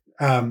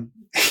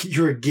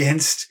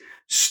against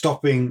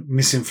stopping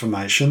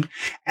misinformation,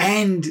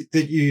 and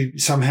that you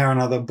somehow or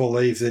another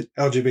believe that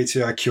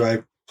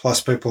LGBTIQA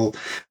plus people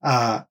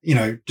are,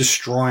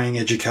 destroying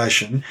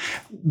education,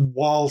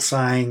 while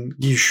saying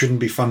you shouldn't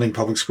be funding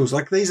public schools.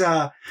 Like these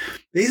are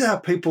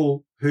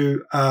people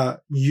who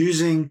are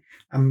using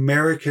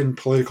American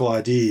political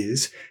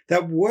ideas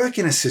that work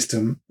in a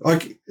system,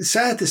 like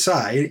sad to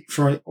say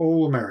for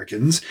all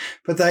Americans,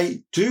 but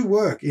they do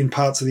work in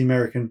parts of the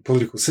American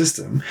political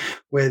system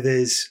where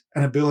there's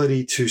an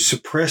ability to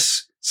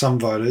suppress some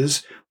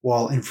voters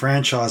while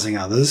enfranchising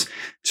others,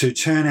 to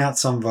turn out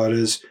some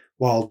voters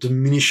while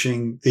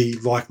diminishing the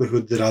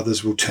likelihood that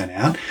others will turn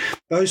out.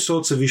 Those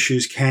sorts of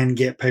issues can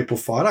get people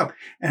fired up.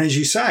 And as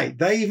you say,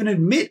 they even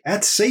admit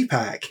at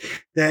CPAC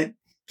that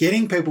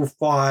getting people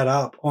fired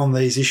up on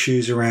these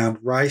issues around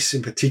race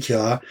in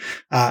particular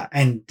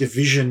and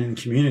division in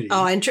community.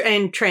 Oh, and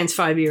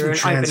transphobia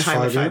and open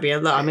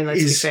homophobia. I mean,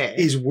 let's be fair.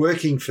 Is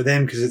working for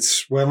them because it's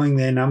swelling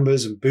their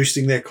numbers and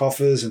boosting their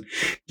coffers and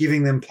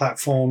giving them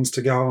platforms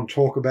to go and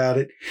talk about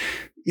it.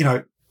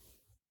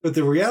 But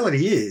the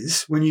reality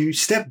is, when you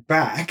step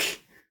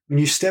back, when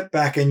you step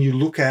back and you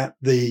look at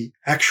the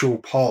actual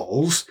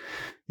polls,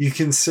 you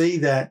can see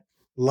that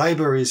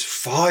Labor is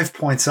 5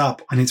 points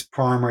up on its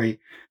primary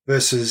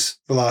versus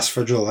the last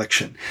federal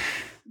election.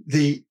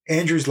 The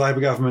Andrews Labor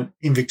government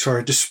in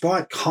Victoria,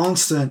 despite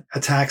constant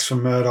attacks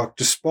from Murdoch,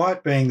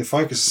 despite being the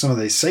focus of some of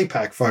these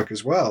CPAC folk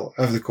as well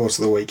over the course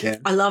of the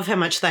weekend. I love how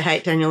much they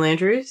hate Daniel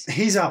Andrews.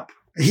 He's up.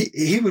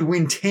 He would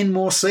win 10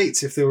 more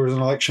seats if there was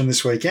an election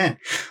this weekend.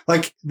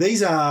 Like,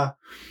 these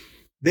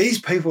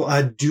people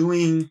are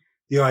doing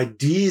the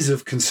ideas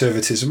of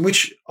conservatism,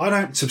 which I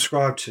don't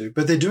subscribe to,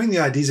 but they're doing the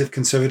ideas of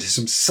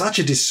conservatism such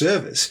a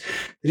disservice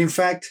that, in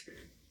fact,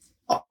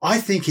 I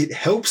think it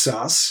helps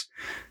us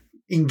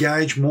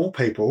engage more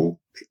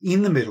people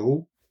in the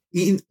middle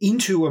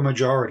into a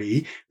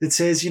majority that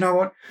says, you know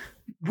what,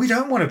 we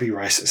don't want to be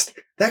racist.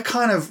 That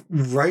kind of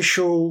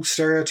racial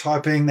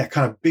stereotyping, that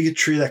kind of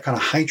bigotry, that kind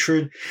of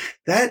hatred,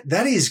 that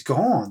is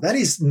gone. That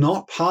is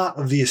not part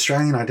of the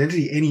Australian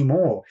identity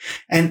anymore.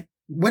 And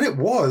when it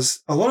was,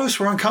 a lot of us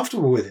were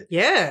uncomfortable with it.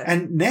 Yeah.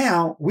 And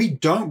now we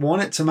don't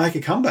want it to make a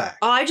comeback.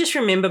 I just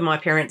remember my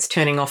parents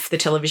turning off the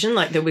television.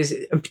 Like, there was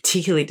a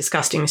particularly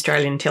disgusting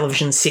Australian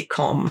television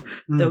sitcom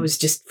that was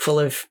just full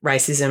of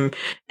racism.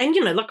 And,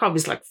 you know, like, I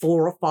was like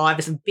 4 or 5, I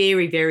was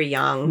very, very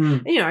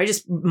young, you know,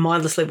 just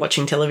mindlessly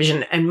watching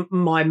television. And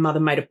my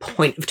mother made a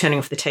point of turning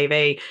off the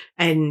TV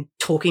and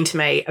talking to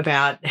me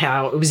about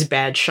how it was a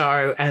bad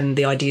show and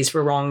the ideas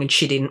were wrong, and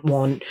she didn't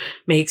want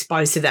me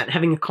exposed to that, and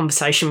having a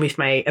conversation with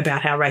me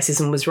about how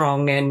racism was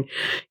wrong. And,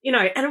 you know,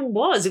 and it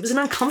was an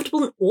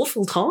uncomfortable and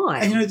awful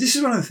time. And, you know, this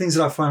is one of the things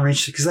that I find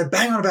interesting, because they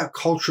bang on about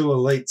cultural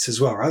elites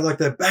as well, right? Like,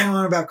 they bang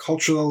on about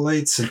cultural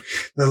elites and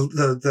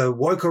the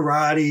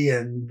wokerati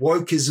and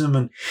wokeism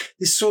and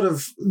this sort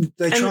of,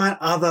 they're trying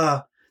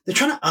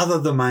to other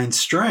the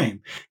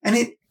mainstream.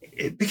 And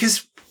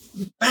because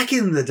back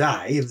in the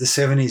day of the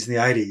 70s and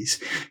the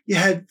 80s, you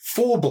had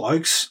 4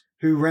 blokes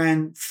who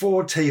ran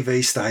 4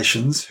 TV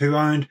stations, who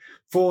owned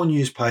 4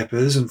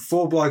 newspapers, and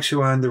 4 blokes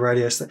who owned the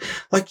radio station.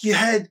 Like, you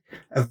had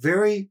a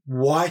very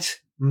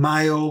white,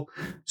 male,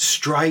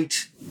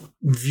 straight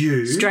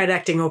view. Straight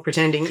acting or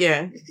pretending,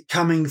 yeah.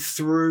 Coming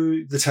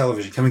through the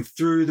television, coming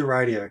through the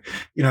radio,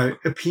 you know,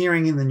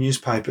 appearing in the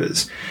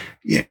newspapers.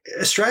 Yeah,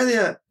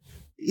 Australia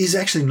is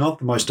actually not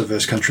the most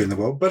diverse country in the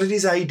world, but it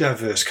is a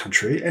diverse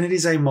country, and it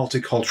is a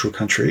multicultural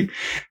country.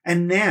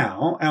 And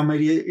now our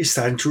media is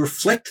starting to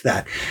reflect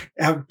that.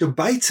 Our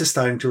debates are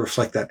starting to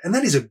reflect that. And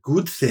that is a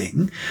good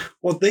thing.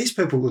 What these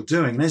people are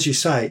doing, and as you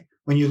say,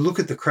 when you look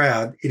at the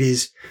crowd, it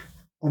is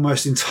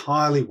almost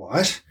entirely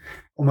white,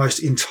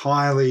 almost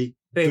entirely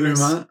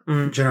boomer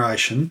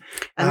generation.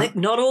 And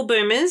not all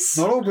boomers.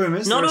 Not all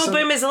boomers. Not all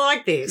boomers are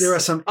like this. There are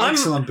some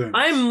excellent boomers.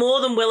 I'm more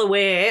than well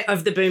aware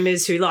of the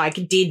boomers who, like,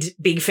 did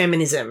big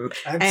feminism.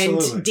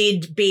 Absolutely. And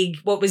did big,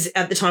 what was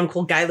at the time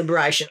called gay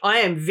liberation. I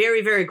am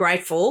very, very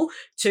grateful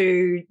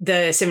to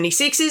the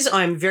 76ers.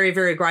 I'm very,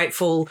 very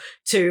grateful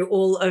to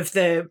all of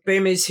the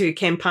boomers who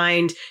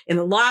campaigned in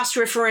the last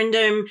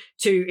referendum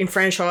to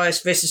enfranchise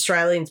first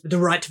Australians with the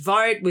right to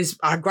vote. Was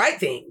a great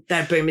thing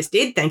that boomers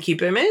did. Thank you,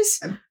 boomers.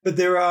 But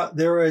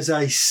there is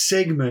a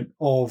segment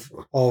of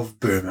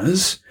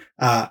boomers,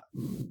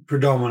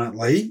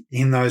 predominantly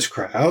in those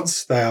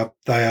crowds. They are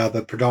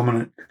the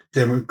predominant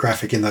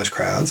demographic in those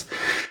crowds.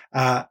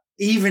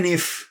 Even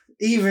if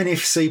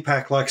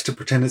CPAC likes to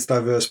pretend it's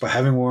diverse by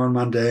having Warren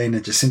Mundine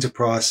and Jacinta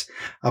Price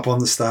up on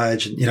the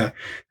stage, and, you know,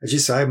 as you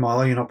say,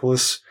 Milo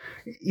Yiannopoulos,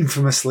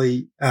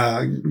 infamously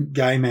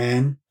gay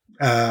man.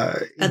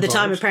 At the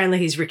time, apparently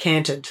he's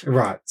recanted.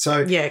 Right. So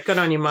yeah, good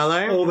on you,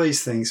 Milo. All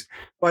these things,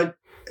 but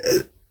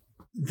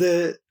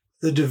the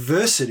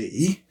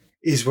diversity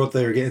is what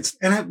they're against,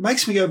 and it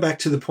makes me go back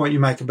to the point you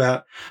make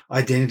about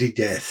identity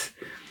death.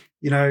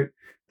 You know,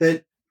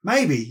 that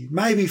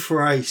maybe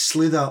for a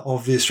slither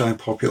of the Australian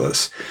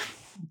populace,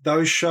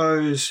 those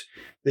shows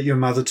that your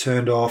mother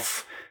turned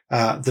off,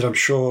 that I'm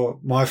sure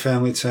my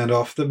family turned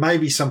off, that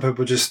maybe some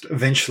people just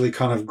eventually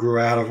kind of grew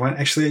out of, went,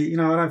 actually, you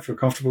know, I don't feel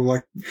comfortable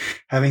like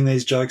having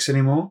these jokes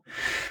anymore.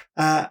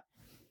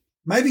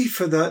 Maybe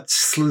for that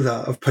slither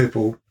of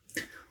people,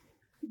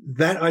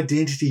 that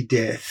identity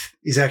death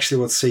is actually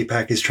what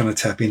CPAC is trying to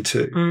tap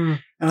into. And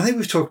I think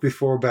we've talked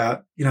before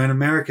about, you know, in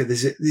America,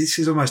 this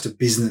is almost a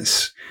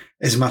business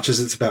as much as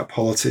it's about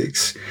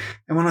politics.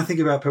 And when I think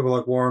about people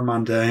like Warren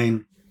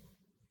Mundine,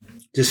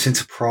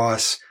 Jacinta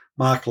Price,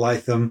 Mark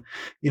Latham,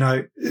 you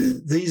know,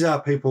 these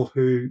are people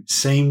who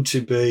seem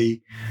to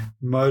be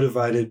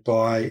motivated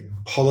by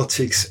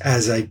politics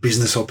as a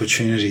business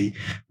opportunity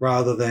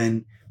rather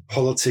than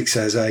politics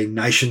as a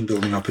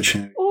nation-building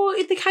opportunity.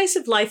 In the case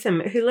of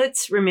Latham, who,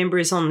 let's remember,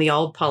 is on the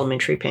old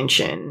parliamentary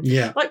pension.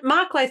 Yeah. Like,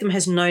 Mark Latham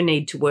has no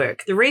need to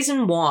work. The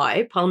reason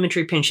why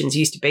parliamentary pensions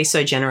used to be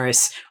so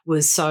generous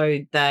was so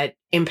that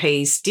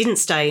MPs didn't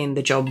stay in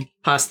the job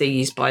past their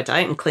use-by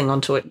date and cling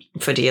onto it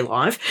for dear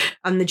life.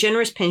 And the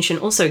generous pension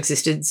also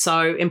existed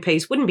so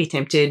MPs wouldn't be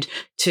tempted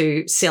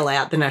to sell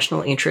out the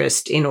national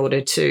interest in order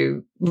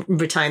to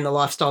retain the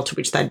lifestyle to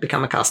which they'd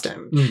become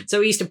accustomed. So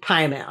we used to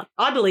pay them out.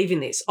 I believe in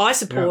this. I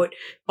support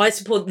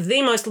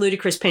the most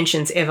ludicrous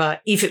pensions ever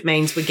if it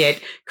means we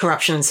get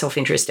corruption and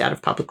self-interest out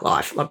of public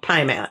life. Like,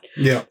 pay them out.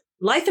 Yeah.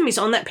 Latham is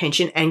on that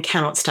pension and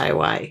cannot stay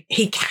away.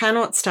 He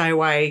cannot stay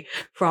away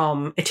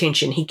from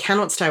attention. He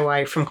cannot stay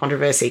away from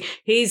controversy.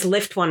 He's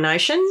left One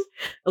Nation,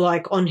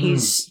 like, on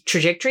his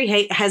trajectory.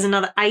 He has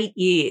another 8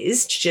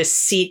 years to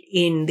just sit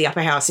in the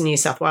upper house in New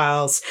South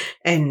Wales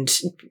and,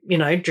 you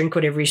know, drink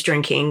whatever he's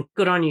drinking.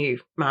 Good on you,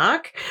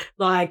 Mark.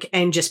 Like,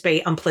 and just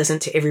be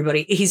unpleasant to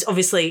everybody. He's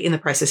obviously in the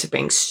process of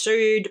being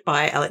sued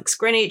by Alex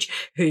Greenwich,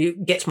 who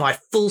gets my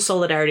full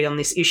solidarity on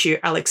this issue.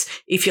 Alex,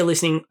 if you're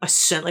listening, I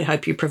certainly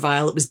hope you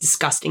prevail. It was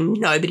disgusting.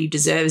 Nobody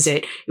deserves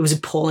it. It was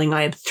appalling.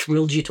 I am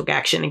thrilled you took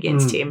action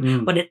against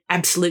him. What an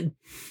absolute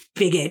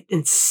bigot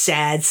and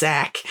sad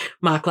sack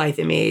Mark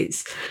Latham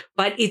is.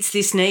 But it's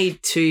this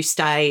need to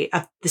stay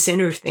at the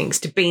centre of things,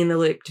 to be in the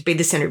loop, to be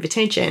the centre of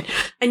attention.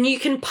 And you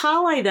can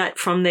parlay that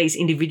from these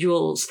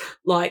individuals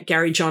like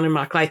Gary John and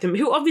Mark Latham,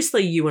 who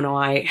obviously you and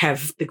I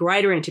have the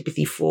greater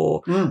antipathy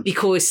for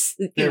because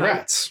they're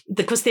rats.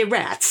 Because they're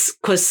rats.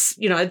 Because,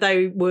 you know,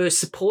 they were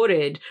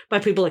supported by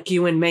people like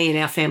you and me and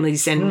our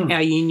families and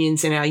our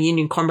unions and our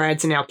union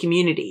comrades and our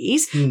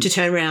communities to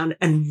turn around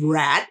and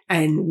rat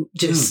and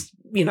just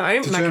you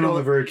know, to turn on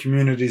the very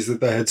communities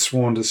that they had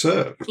sworn to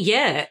serve.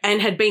 Yeah,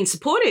 and had been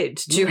supported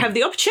to have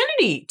the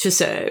opportunity to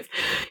serve.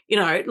 You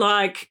know,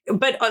 like,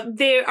 but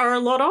there are a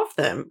lot of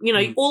them. You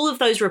know, all of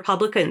those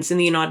Republicans in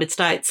the United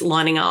States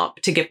lining up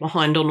to get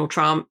behind Donald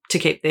Trump to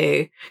keep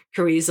their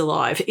careers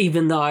alive,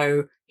 even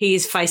though he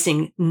is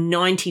facing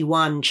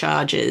 91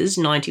 charges,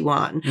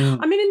 91.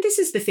 I mean, and this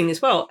is the thing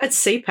as well. At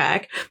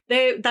CPAC,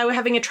 they were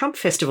having a Trump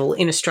festival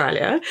in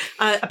Australia.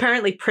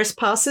 Apparently press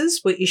passes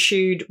were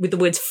issued with the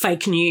words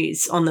fake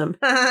news on them.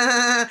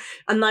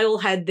 And they all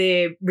had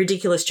their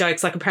ridiculous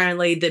jokes. Like,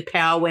 apparently the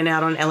power went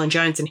out on Ellen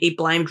Jones and he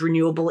blamed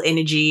renewable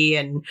energy.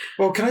 And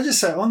well, can I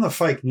just say on the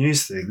fake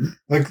news thing,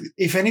 like,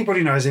 if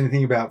anybody knows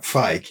anything about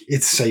fake,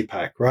 it's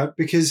CPAC, right?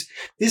 Because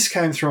this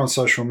came through on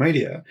social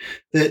media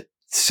that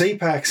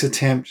CPAC's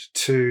attempt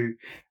to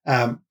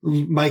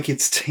make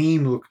its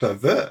team look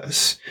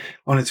diverse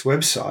on its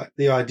website,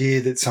 the idea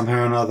that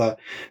somehow or another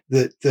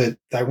that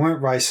they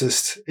weren't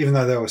racist, even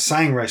though they were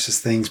saying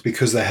racist things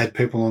because they had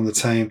people on the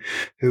team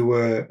who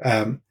were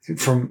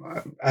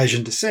from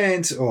Asian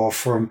descent or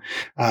from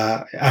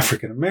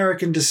African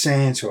American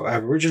descent or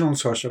Aboriginal and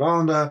Torres Strait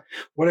Islander,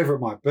 whatever it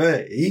might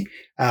be,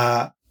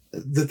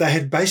 that they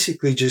had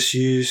basically just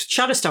used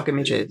Shutterstock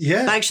images.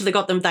 Yeah. They actually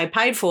got them, they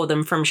paid for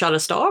them from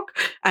Shutterstock.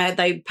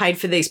 They paid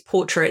for these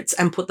portraits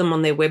and put them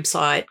on their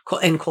website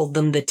and called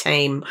them the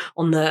team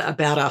on the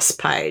About Us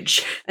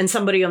page. And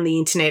somebody on the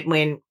internet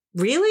went,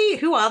 really?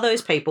 Who are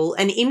those people?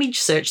 And image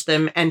searched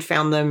them and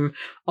found them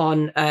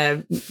on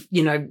photo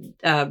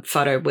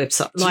website.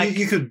 So like,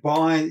 you could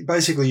buy,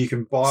 basically you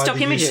can buy stock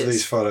the images. Use of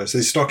these photos,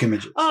 these stock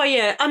images. Oh,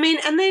 yeah. I mean,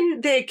 and then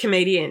their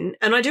comedian,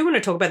 and I do want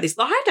to talk about this.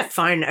 I had to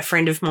phone a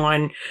friend of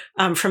mine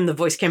from the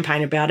Voice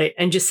campaign about it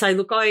and just say,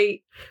 look,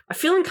 I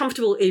feel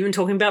uncomfortable even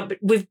talking about, but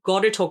we've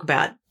got to talk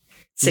about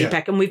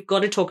CPAC and we've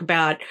got to talk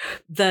about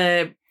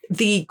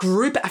the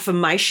group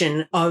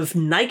affirmation of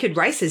naked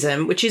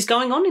racism, which is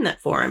going on in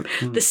that forum.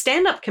 The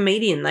stand-up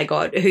comedian they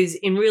got, who's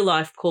in real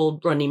life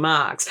called Rodney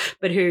Marks,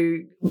 but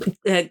who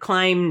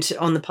claimed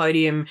on the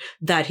podium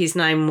that his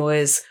name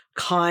was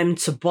Kime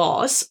to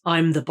Boss,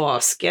 I'm the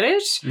boss, get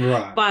it?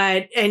 Right.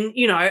 But, and,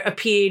 you know,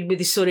 appeared with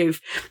this sort of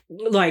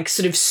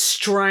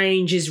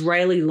strange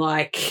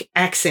Israeli-like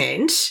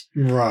accent.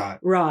 Right.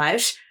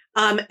 Right.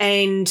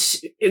 And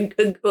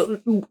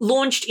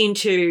launched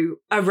into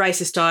a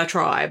racist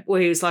diatribe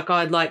where he was like,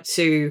 I'd like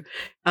to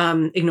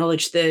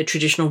acknowledge the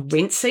traditional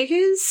rent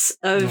seekers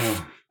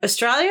of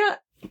Australia.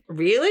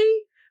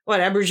 Really?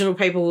 What, Aboriginal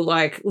people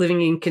like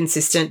living in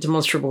consistent,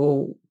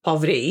 demonstrable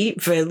poverty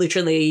for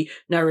literally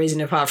no reason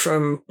apart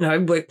from, you know,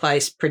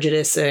 workplace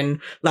prejudice and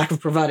lack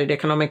of provided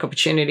economic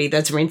opportunity?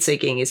 That's rent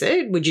seeking, is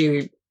it? Would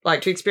you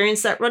like to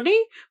experience that,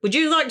 Rodney? Would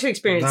you like to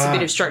experience a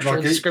bit of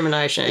structural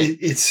discrimination?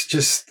 It's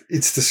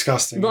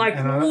disgusting. Like,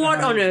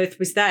 what on earth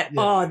was that?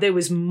 Yeah. Oh, there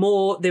was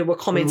more. There were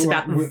comments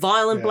about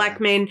violent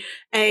black men.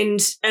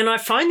 And I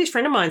find this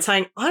friend of mine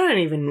saying, I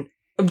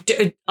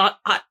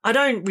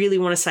don't really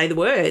want to say the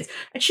words.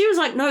 And she was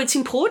like, no, it's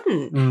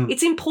important.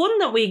 It's important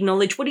that we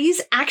acknowledge what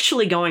is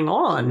actually going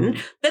on,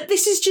 that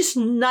this is just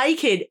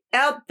naked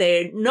out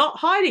there, not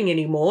hiding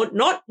anymore,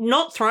 not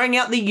throwing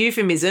out the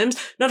euphemisms,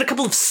 not a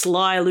couple of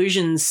sly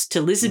allusions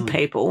to lizard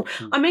people.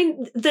 I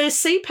mean, the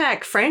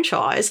CPAC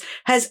franchise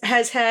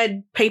has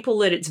had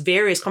people at its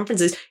various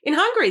conferences. In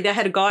Hungary, they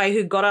had a guy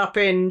who got up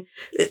and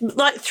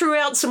like threw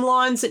out some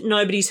lines that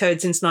nobody's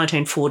heard since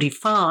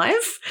 1945.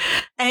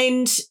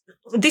 And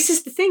this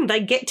is the thing. They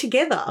get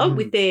together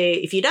with their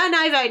 "if you don't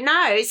know, vote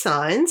no"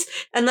 signs,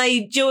 and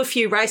they do a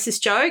few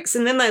racist jokes,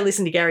 and then they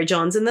listen to Gary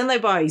Johns, and then they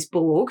buy his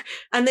book,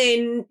 and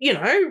then,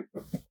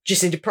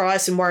 Jacinta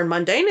Price and Warren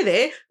Mundine are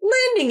there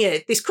lending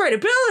it this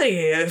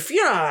credibility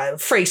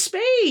of, free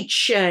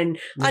speech and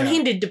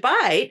unhindered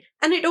debate,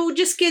 and it all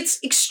just gets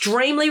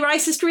extremely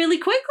racist really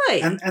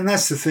quickly. And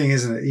that's the thing,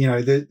 isn't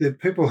it? The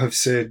people have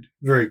said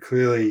very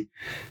clearly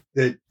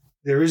that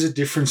there is a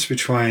difference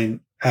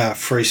between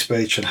free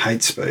speech and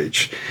hate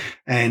speech,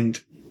 and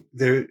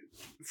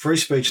free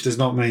speech does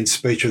not mean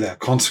speech without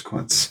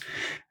consequence.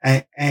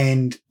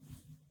 And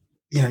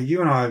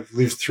you and I have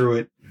lived through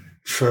it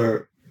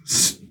for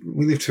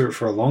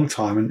a long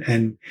time,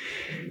 and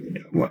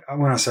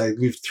when I say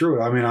lived through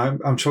it, I mean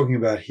I'm talking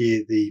about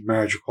here the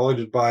marriage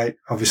equality debate,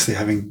 obviously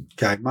having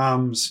gay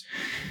mums.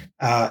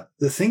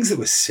 The things that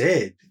were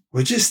said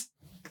were just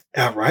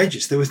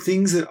outrageous. There were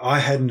things that I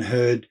hadn't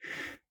heard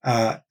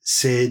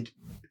said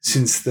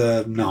since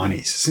the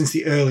 90s, since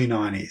the early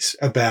 90s,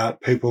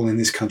 about people in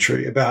this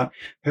country, about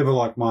people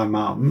like my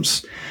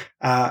mums.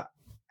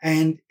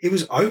 And it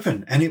was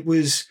open, and it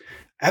was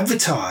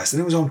advertised,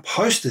 and it was on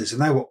posters, and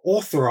they were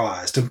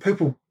authorized, and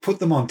people put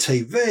them on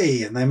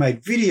TV, and they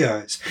made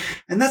videos.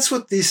 And that's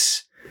what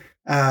this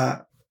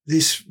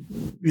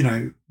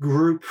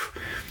group,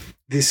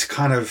 this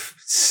kind of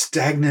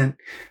stagnant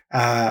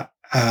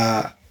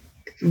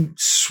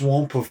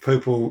swamp of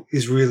people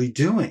is really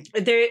doing.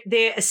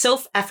 They're a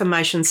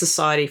self-affirmation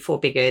society for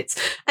bigots.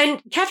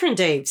 And Catherine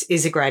Deves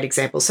is a great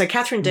example. So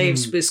Catherine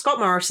Deves was Scott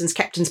Morrison's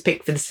captain's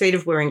pick for the seat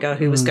of Warringah,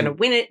 who was going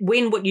to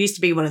win what used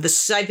to be one of the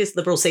safest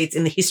Liberal seats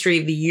in the history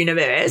of the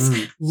universe,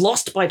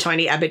 lost by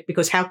Tony Abbott,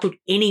 because how could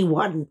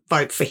anyone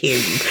vote for him?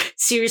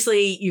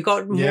 Seriously, you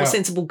got more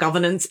sensible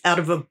governance out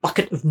of a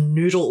bucket of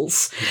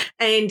noodles.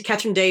 And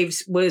Catherine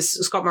Deves was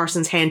Scott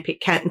Morrison's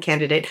hand-picked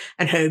candidate,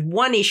 and her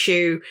one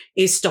issue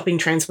is stopping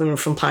trans women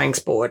from playing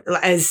sport,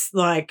 as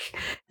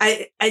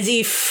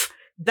if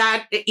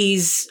that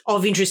is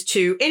of interest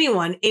to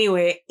anyone,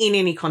 anywhere, in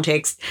any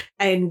context,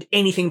 and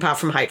anything apart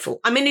from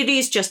hateful. I mean, it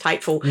is just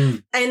hateful.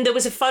 And there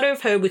was a photo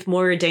of her with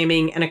Moira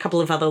Deeming and a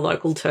couple of other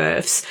local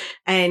TERFs,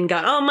 and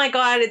go, oh my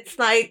God, it's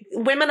like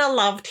women are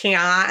loved here,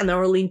 and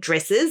they're all in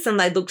dresses, and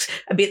they looked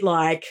a bit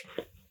like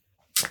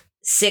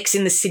Sex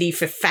in the City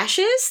for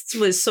fascists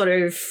was sort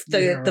of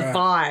the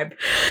vibe.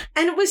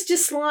 And it was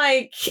just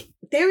like,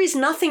 there is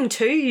nothing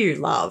to you,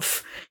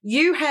 love.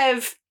 You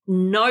have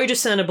no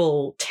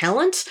discernible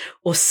talent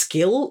or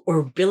skill or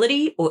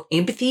ability or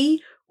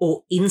empathy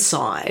or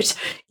insight.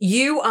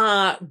 You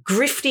are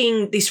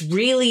grifting this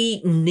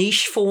really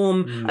niche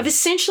form of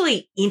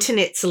essentially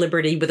internet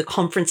celebrity with a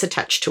conference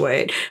attached to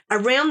it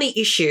around the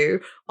issue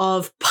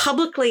of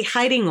publicly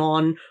hating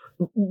on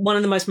one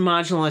of the most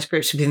marginalised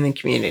groups within the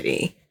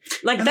community.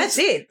 Like, that's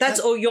it. That's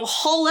all. Your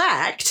whole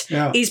act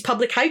is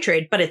public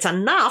hatred, but it's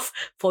enough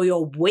for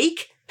your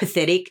weak,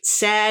 pathetic,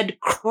 sad,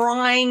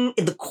 crying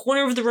in the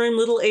corner of the room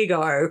little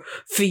ego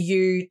for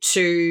you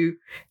to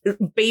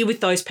be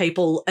with those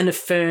people and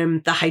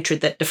affirm the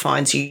hatred that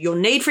defines you. Your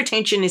need for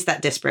attention is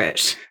that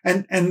desperate.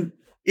 And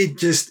it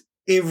just,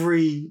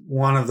 every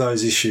one of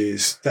those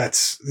issues,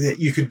 that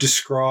you could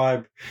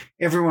describe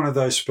every one of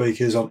those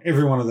speakers on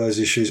every one of those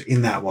issues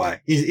in that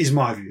way, is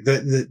my view.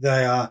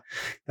 They are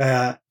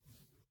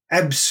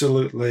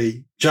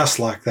absolutely just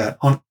like that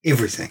on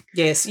everything.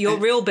 Yes, your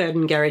real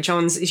burden, Gary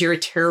Johns, is you're a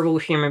terrible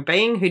human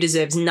being who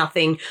deserves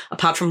nothing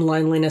apart from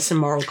loneliness and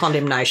moral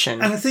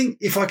condemnation. And I think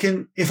if I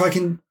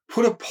can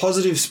put a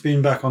positive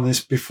spin back on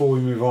this before we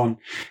move on,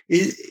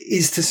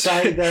 is to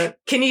say that...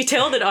 Can you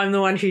tell that I'm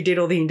the one who did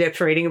all the in-depth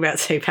reading about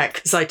CPAC,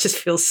 because I just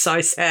feel so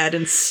sad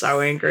and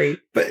so angry.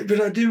 But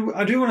I do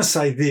want to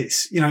say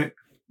this.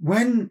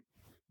 When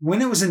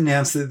it was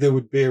announced that there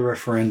would be a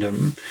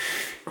referendum,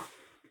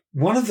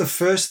 one of the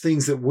first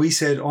things that we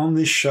said on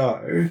this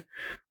show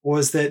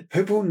was that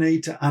people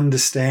need to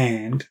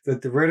understand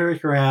that the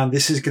rhetoric around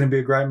this is going to be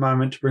a great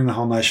moment to bring the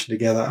whole nation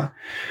together,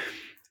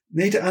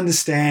 need to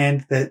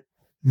understand that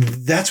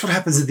that's what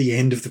happens at the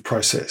end of the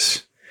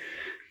process.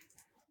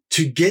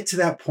 To get to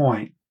that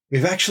point,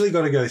 we've actually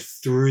got to go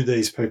through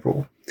these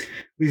people.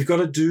 We've got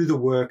to do the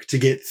work to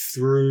get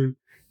through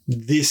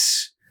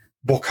this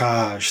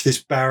bocage,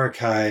 this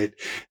barricade,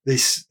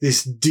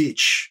 this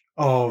ditch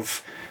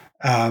of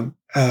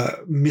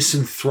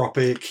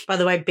misanthropic. By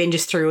the way, Ben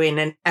just threw in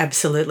an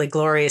absolutely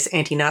glorious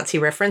anti-Nazi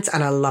reference,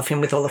 and I love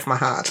him with all of my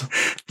heart.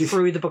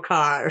 Through the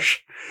bocage.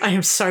 I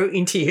am so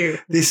into you.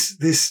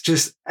 This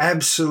just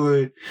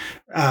absolute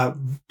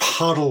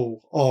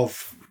puddle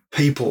of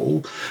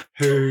people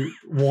who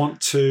want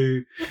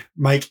to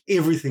make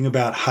everything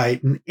about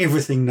hate and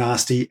everything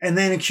nasty, and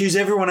then accuse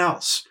everyone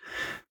else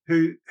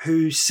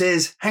who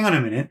says, hang on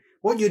a minute,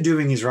 what you're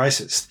doing is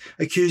racist.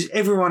 Accuse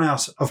everyone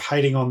else of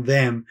hating on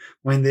them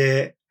when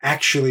they're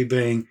actually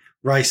being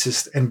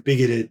racist and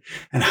bigoted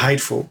and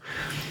hateful.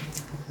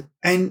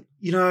 And,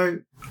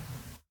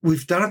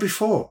 we've done it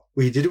before.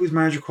 We did it with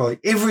marriage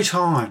equality. Every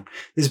time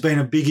there's been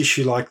a big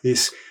issue like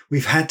this,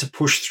 we've had to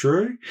push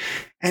through,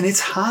 and it's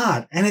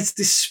hard and it's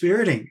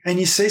dispiriting. And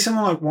you see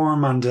someone like Warren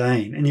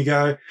Mundine and you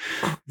go,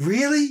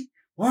 really?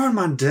 Warren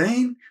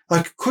Mundine?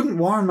 Like, couldn't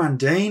Warren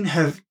Mundine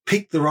have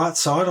picked the right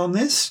side on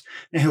this?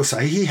 And he'll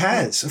say he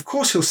has. Of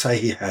course he'll say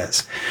he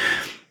has.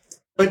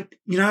 But,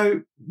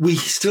 we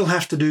still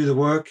have to do the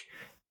work.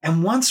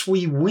 And once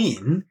we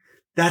win,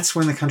 that's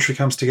when the country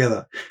comes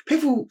together.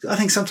 People, I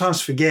think,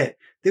 sometimes forget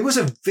there was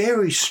a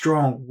very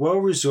strong,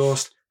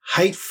 well-resourced,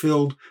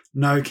 hate-filled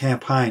no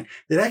campaign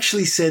that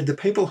actually said the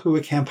people who were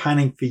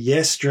campaigning for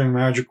yes during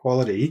marriage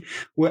equality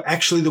were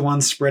actually the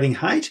ones spreading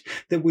hate,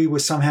 that we were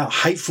somehow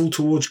hateful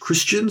towards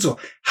Christians or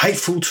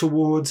hateful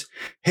towards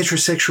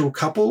heterosexual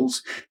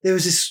couples. There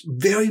was this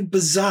very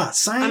bizarre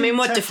same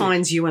what tactic.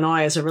 defines you and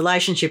I as a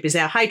relationship is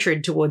our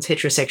hatred towards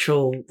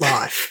heterosexual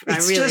life.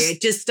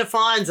 It just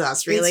defines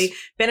us, really.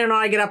 Ben and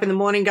I get up in the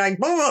morning going,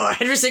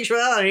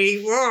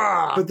 heterosexuality.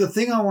 But the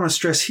thing I want to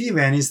stress here,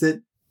 Van, is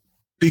that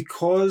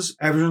because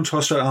Aboriginal and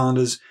Torres Strait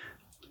Islanders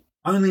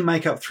only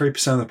make up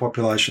 3% of the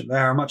population, they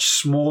are a much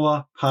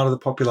smaller part of the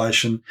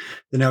population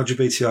than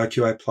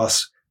LGBTIQA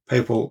plus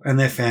people and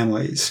their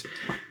families.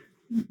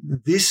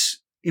 This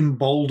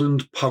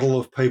emboldened puddle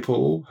of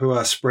people who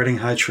are spreading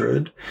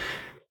hatred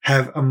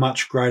have a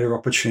much greater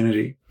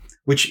opportunity,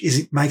 which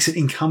makes it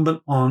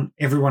incumbent on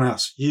everyone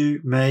else, you,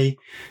 me,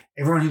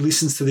 everyone who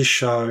listens to this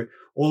show,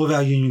 all of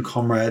our union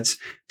comrades,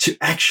 to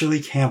actually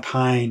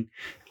campaign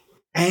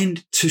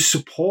and to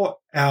support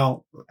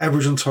our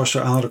Aboriginal and Torres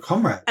Strait Islander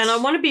comrades. And I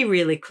want to be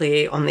really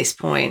clear on this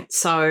point.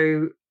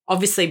 So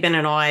obviously Ben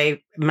and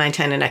I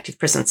maintain an active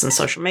presence on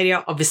social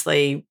media.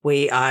 Obviously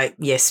we are,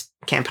 yes,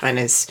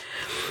 campaigners,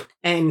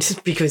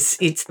 and because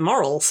it's the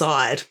moral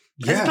side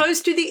as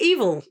opposed to the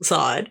evil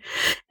side.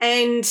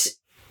 And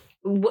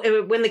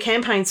when the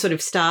campaign sort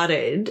of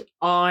started,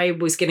 I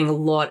was getting a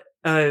lot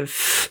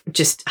of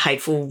just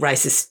hateful,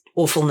 racist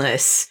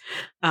awfulness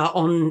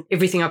on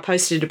everything I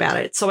posted about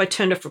it. So I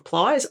turned off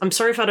replies. I'm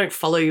sorry if I don't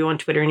follow you on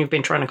Twitter and you've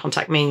been trying to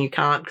contact me and you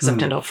can't because I've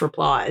turned off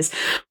replies.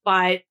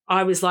 But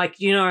I was like,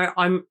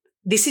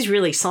 this is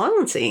really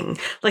silencing.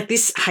 Like,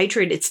 this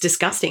hatred, it's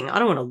disgusting. I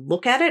don't want to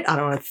look at it. I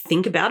don't want to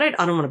think about it.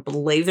 I don't want to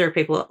believe there are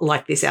people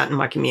like this out in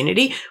my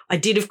community. I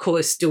did, of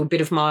course, do a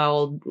bit of my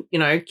old,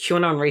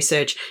 QAnon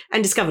research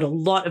and discovered a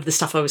lot of the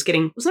stuff I was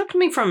getting was not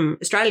coming from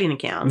Australian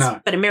accounts,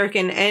 but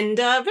American and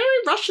very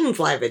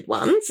Russian-flavoured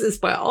ones as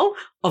well,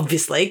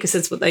 obviously, because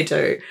that's what they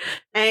do.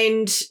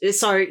 And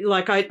so,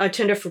 I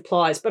turned off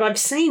replies. But I've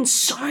seen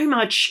so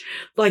much,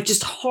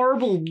 just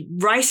horrible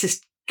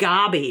racist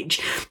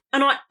garbage.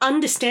 And I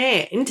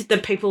understand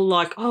that people are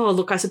like, oh,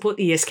 look, I support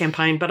the Yes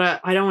campaign, but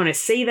I don't want to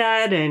see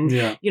that.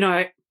 And,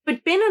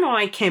 but Ben and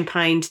I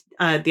campaigned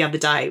the other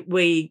day.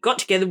 We got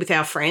together with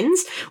our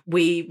friends.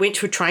 We went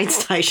to a train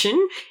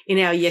station in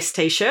our Yes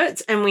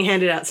T-shirts and we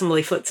handed out some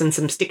leaflets and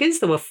some stickers.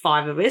 There were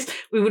 5 of us.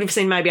 We would have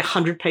seen maybe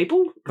 100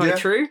 people go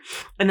through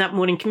in that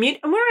morning commute.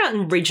 And we're out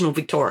in regional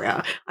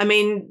Victoria. I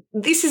mean,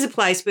 this is a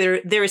place where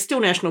there are still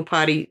National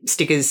Party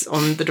stickers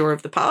on the door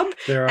of the pub.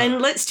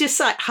 And let's just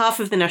say half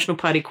of the National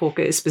Party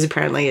caucus was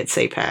apparently at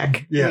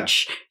CPAC,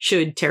 which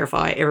should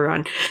terrify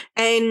everyone.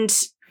 And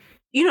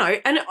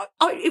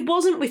it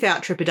wasn't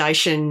without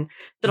trepidation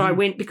that I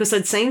went, because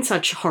I'd seen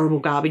such horrible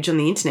garbage on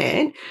the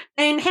internet.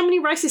 And how many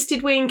racists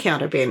did we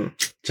encounter, Ben?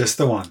 Just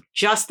the one.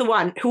 Just the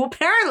one, who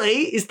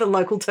apparently is the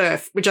local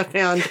TERF, which I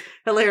found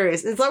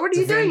hilarious. It's like, what are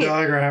you doing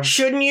here?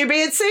 Shouldn't you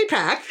be at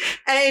CPAC?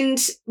 And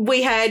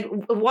we had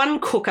one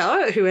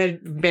cooker who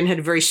Ben had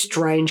a very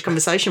strange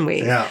conversation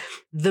with. Yeah.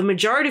 The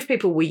majority of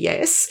people were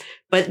yes,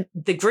 but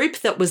the group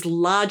that was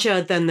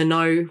larger than the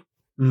no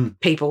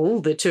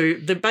people,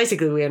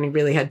 basically we only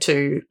really had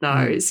 2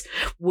 no's,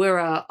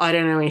 were I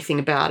don't know anything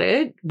about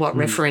it,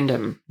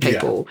 referendum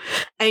people.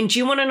 And do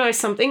you want to know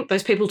something?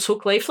 Those people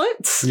took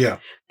leaflets. Yeah.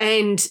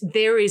 And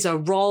there is a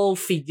role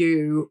for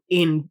you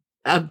in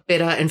a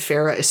better and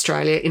fairer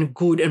Australia, in a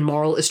good and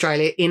moral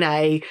Australia, in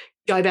a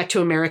go back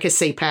to America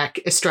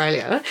CPAC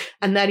Australia,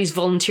 and that is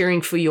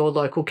volunteering for your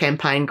local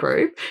campaign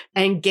group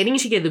and getting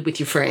together with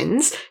your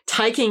friends,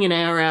 taking an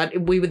hour out.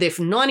 We were there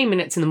for 90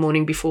 minutes in the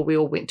morning before we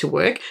all went to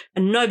work,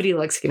 and nobody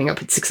likes getting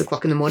up at 6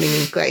 o'clock in the morning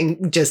and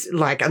going, just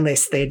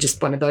unless they're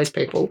just one of those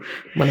people,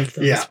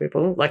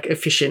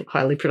 efficient,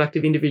 highly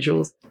productive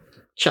individuals.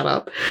 Shut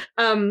up.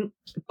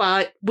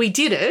 But we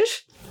did it.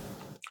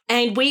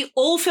 And we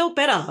all felt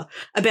better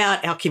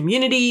about our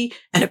community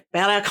and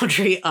about our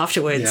country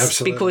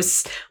afterwards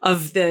because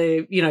of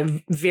the,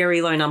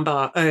 very low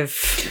number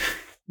of...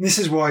 This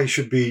is why you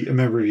should be a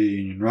member of your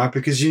union, right?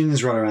 Because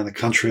unions right around the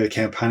country are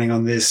campaigning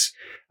on this.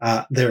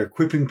 They're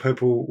equipping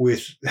people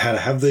with how to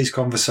have these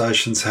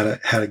conversations,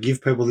 how to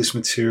give people this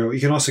material. You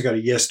can also go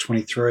to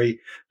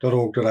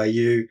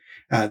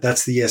yes23.org.au.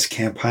 That's the Yes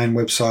campaign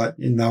website,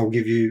 and they'll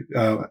give you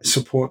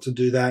support to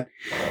do that.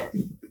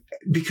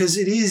 Because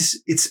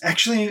it's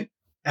actually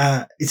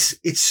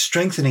it's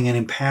strengthening and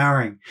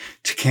empowering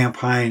to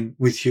campaign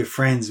with your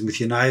friends and with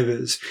your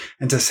neighbours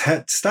and to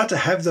start to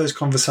have those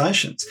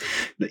conversations.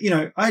 You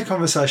know, I had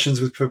conversations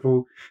with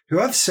people who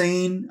I've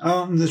seen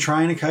on the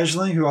train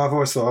occasionally who I've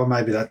always thought, oh,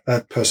 maybe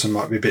that person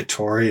might be a bit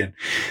Tory.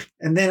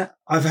 And then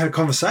I've had a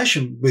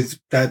conversation with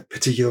that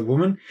particular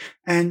woman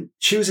and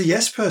she was a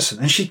yes person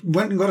and she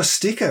went and got a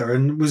sticker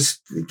and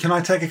can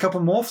I take a couple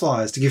more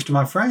flyers to give to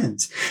my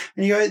friends?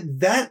 And you go,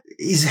 that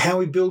is how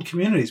we build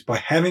communities, by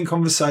having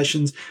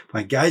conversations,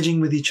 by engaging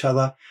with each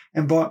other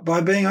and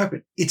by being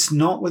open. It's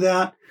not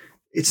without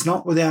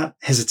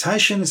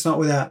hesitation. It's not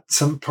without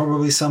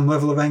probably some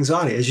level of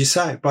anxiety, as you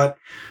say, but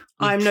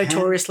I'm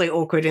notoriously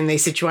awkward in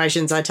these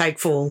situations. I take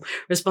full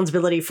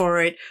responsibility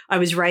for it. I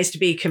was raised to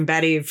be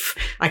combative.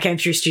 I came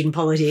through student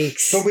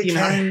politics. But we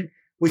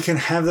can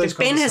have those conversations.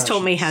 Ben has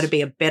taught me how to be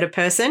a better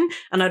person.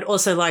 And I'd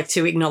also like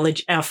to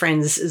acknowledge our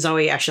friends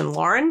Zoe, Ash and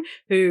Lauren,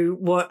 who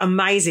were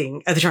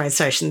amazing at the train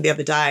station the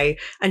other day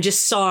and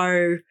just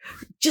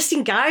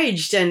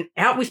engaged and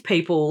out with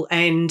people.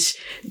 And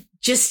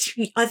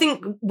I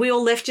think we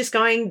all left just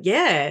going,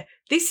 yeah,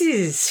 this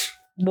is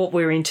what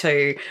we're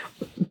into.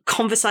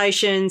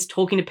 Conversations,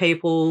 talking to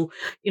people,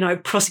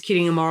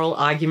 prosecuting a moral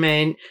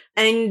argument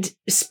and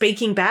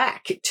speaking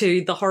back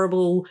to the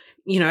horrible,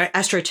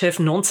 AstroTurf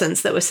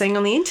nonsense that we're seeing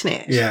on the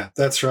internet. Yeah,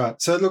 that's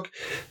right. So look,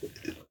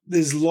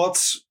 there's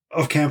lots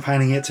of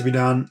campaigning yet to be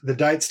done. The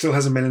date still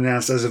hasn't been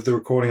announced as of the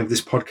recording of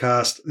this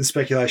podcast. The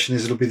speculation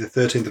is it'll be the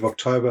 13th of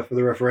October for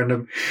the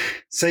referendum.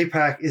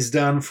 CPAC is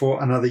done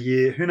for another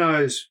year. Who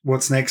knows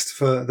what's next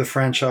for the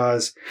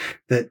franchise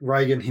that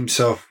Reagan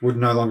himself would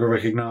no longer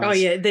recognise. Oh,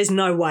 yeah, there's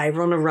no way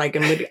Ronald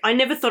Reagan would. I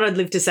never thought I'd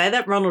live to say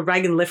that. Ronald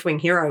Reagan, left-wing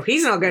hero.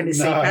 He's not going to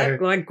CPAC.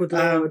 Like, good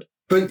Lord.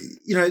 But,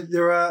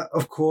 there are,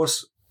 of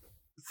course,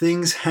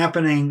 things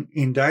happening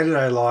in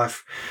day-to-day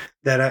life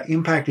that are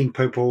impacting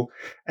people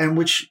and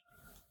which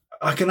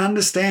I can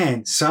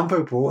understand some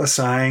people are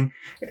saying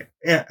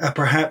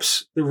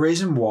perhaps the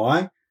reason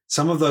why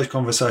some of those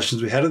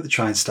conversations we had at the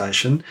train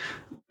station,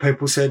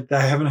 people said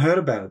they haven't heard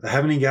about it. They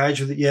haven't engaged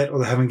with it yet or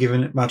they haven't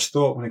given it much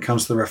thought when it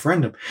comes to the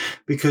referendum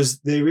because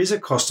there is a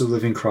cost of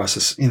living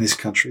crisis in this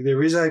country.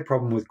 There is a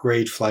problem with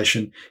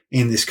greedflation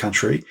in this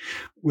country.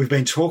 We've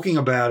been talking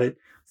about it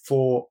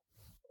for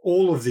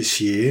all of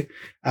this year.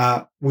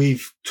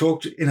 We've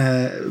talked in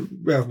a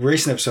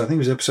recent episode, I think it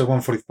was episode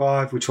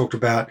 145, we talked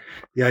about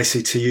the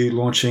ACTU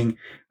launching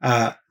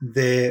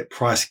their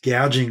price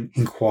gouging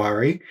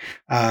inquiry.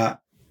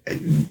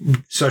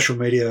 Social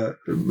media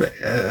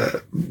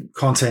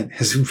content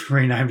has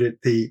renamed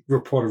it the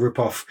Reporter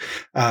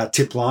Ripoff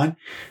tip line.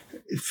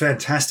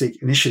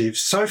 Fantastic initiative,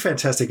 so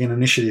fantastic an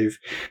initiative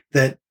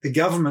that the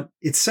government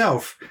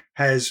itself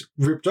has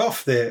ripped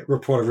off their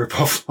Reporter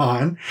Rip-Off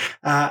line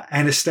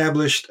and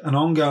established an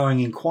ongoing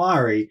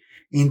inquiry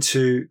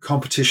into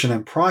competition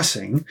and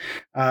pricing.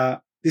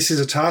 This is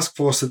a task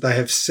force that they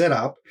have set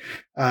up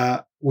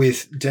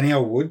with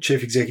Danielle Wood,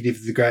 Chief Executive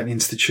of the Grattan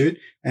Institute,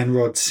 and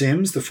Rod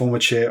Sims, the former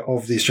chair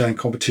of the Australian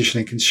Competition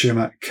and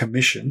Consumer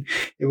Commission.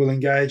 It will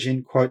engage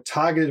in, quote,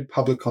 targeted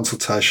public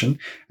consultation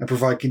and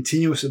provide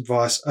continuous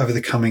advice over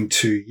the coming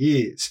 2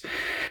 years.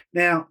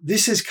 Now,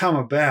 this has come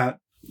about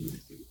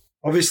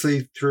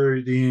obviously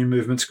through the union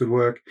movement's good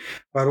work,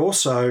 but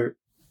also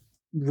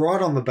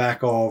right on the back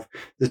of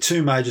the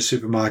two major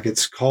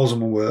supermarkets, Coles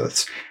and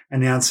Woolworths,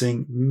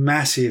 announcing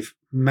massive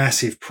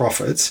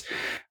profits.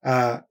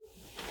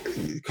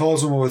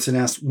 Coles and Woolworths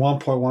announced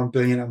 1.1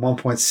 billion and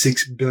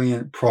 1.6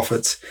 billion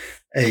profits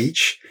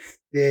each.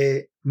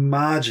 Their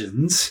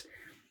margins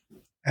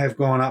have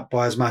gone up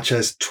by as much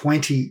as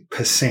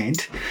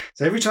 20%.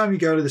 So every time you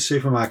go to the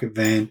supermarket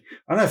van,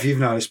 I don't know if you've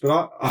noticed,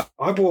 but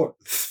I bought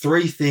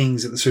 3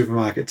 things at the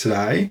supermarket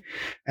today,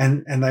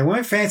 and they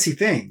weren't fancy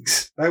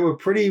things. They were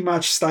pretty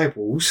much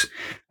staples,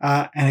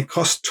 and it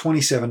cost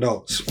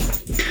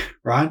 $27,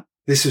 right?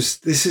 This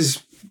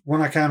is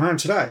when I came home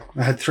today.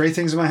 I had 3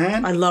 things in my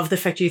hand. I love the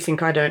fact you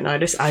think I don't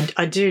notice.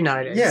 I do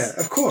notice. Yeah,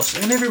 of course.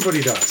 And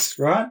everybody does,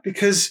 right?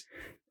 Because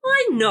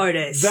I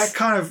notice. That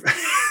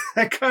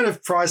kind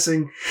of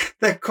pricing,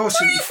 that costs.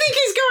 What do you think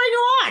is going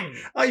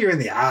on? Oh, you're in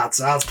the arts.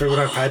 Arts people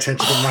don't pay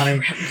attention to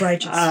money.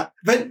 Outrageous.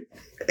 But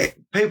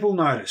people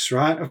notice,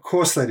 right? Of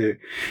course they do.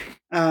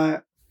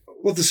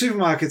 What the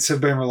supermarkets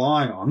have been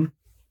relying on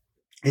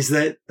is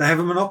that they have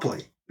a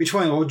monopoly.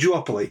 Or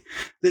duopoly.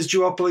 There's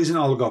duopolies and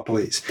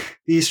oligopolies.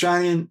 The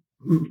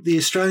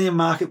Australian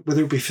market,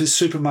 whether it be for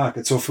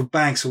supermarkets or for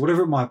banks or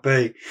whatever it might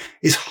be,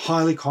 is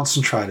highly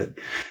concentrated.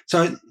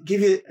 So I'll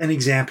give you an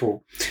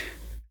example.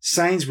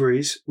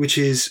 Sainsbury's, which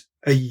is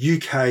a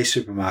UK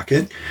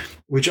supermarket,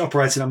 which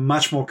operates in a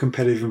much more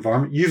competitive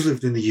environment. You've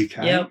lived in the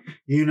UK. Yep.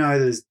 You know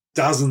there's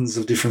dozens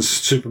of different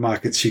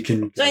supermarkets you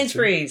can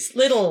Sainsbury's,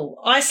 Lidl,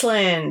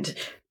 Iceland,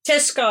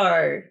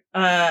 Tesco,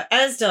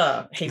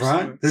 Asda, heaps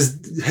right? of them.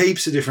 There's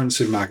heaps of different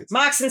supermarkets.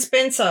 Marks and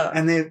Spencer.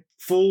 And they're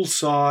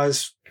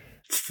full-size,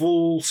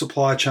 full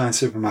supply chain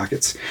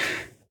supermarkets.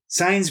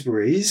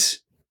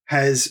 Sainsbury's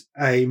has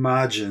a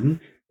margin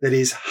that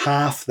is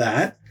half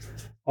that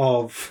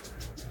of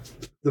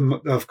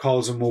of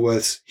Coles and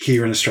Woolworths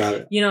here in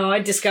Australia? You know, I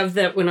discovered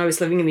that when I was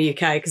living in the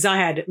UK because I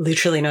had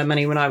literally no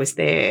money when I was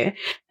there,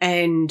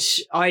 and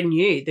I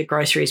knew that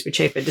groceries were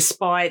cheaper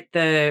despite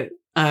the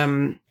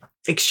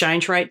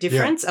exchange rate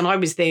difference. Yeah. And I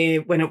was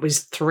there when it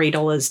was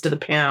 $3 to the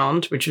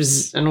pound, which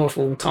was an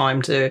awful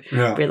time to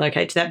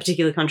relocate to that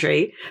particular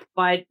country,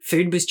 but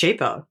food was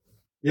cheaper.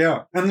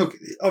 Yeah. And look,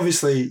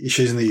 obviously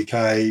issues in the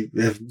UK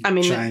have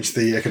changed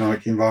the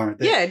economic environment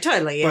there. Yeah,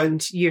 totally. But,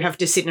 and you have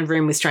to sit in a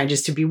room with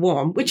strangers to be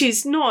warm, which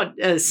is not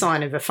a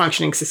sign of a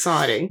functioning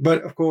society.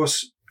 But, of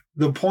course,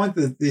 the point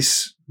that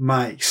this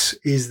makes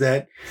is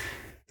that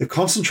the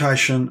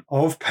concentration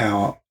of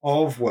power,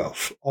 of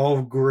wealth,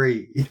 of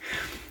greed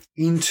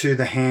into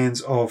the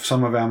hands of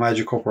some of our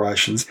major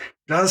corporations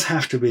does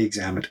have to be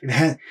examined.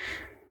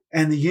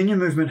 And the union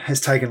movement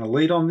has taken a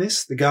lead on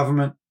this. The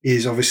government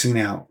is obviously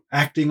now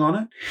acting on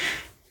it.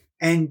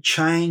 And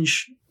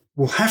change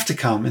will have to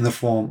come in the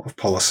form of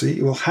policy.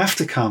 It will have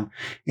to come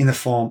in the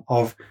form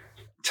of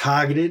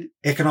targeted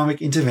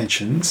economic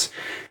interventions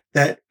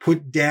that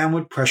put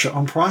downward pressure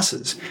on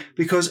prices.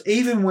 Because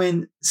even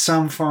when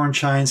some foreign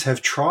chains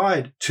have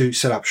tried to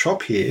set up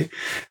shop here,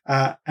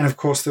 and of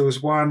course there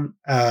was one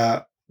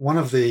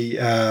of the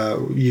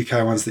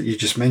UK ones that you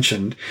just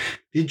mentioned,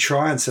 did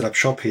try and set up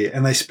shop here,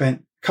 and they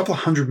spent a couple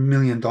of $100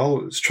 million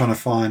trying to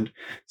find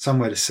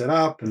somewhere to set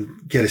up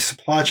and get a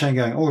supply chain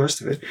going, all the rest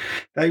of it.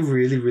 They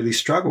really, really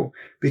struggle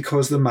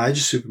because the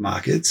major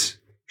supermarkets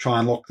try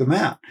and lock them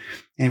out.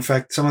 In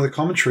fact, some of the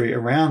commentary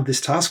around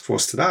this task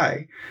force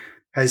today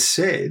has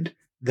said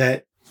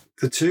that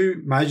the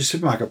two major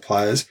supermarket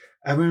players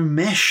are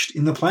enmeshed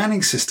in the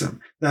planning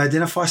system. They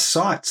identify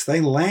sites, they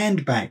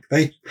land bank,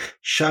 they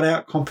shut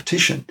out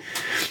competition.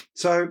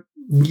 So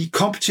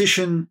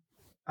competition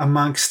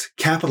amongst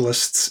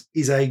capitalists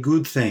is a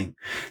good thing.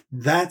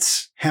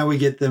 That's how we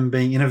get them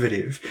being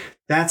innovative.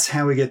 That's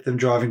how we get them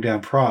driving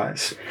down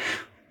price.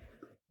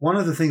 One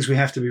of the things we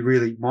have to be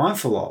really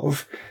mindful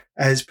of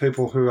as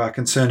people who are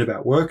concerned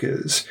about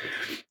workers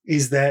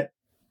is that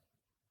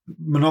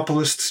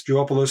monopolists,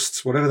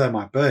 duopolists, whatever they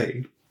might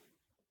be,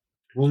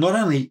 will not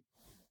only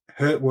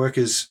hurt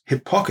workers'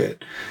 hip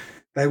pocket,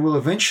 they will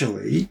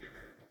eventually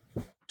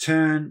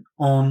turn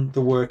on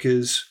the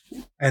workers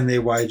and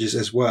their wages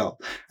as well.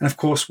 And of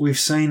course, we've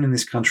seen in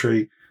this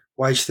country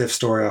wage theft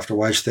story after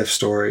wage theft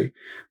story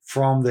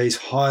from these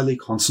highly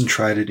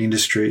concentrated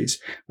industries,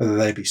 whether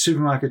they be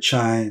supermarket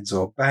chains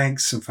or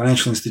banks and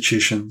financial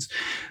institutions,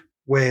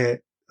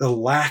 where the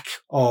lack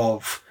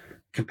of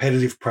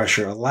competitive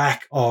pressure, a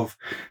lack of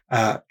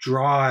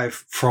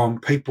drive from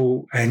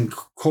people and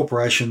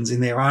corporations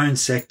in their own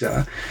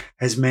sector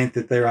has meant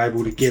that they're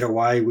able to get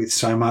away with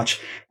so much.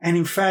 And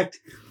in fact,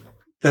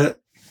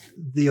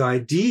 the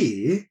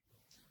idea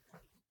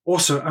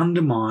also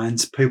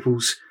undermines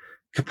people's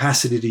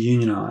capacity to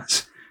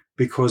unionise,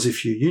 because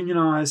if you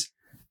unionise,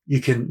 you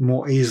can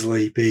more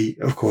easily be,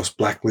 of course,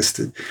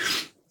 blacklisted.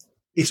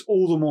 It's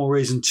all the more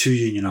reason to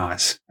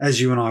unionise, as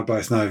you and I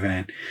both know,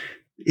 Van.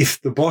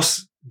 If the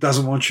boss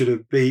doesn't want you to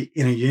be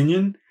in a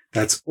union,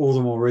 that's all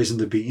the more reason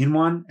to be in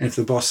one. And if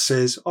the boss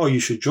says, oh, you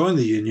should join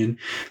the union,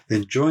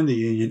 then join the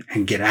union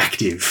and get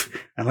active.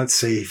 And let's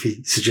see if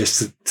he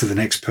suggests it to the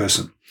next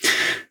person.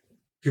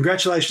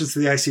 Congratulations to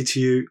the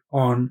ACTU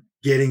on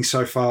getting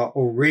so far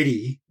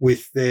already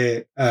with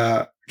their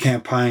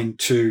campaign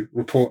to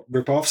report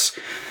rip-offs.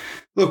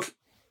 Look,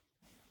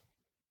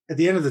 at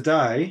the end of the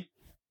day,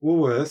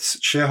 Woolworths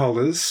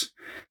shareholders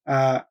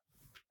are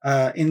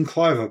in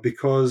clover,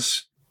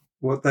 because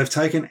what they've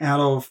taken out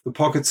of the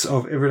pockets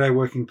of everyday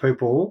working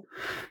people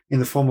in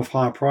the form of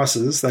higher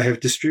prices, they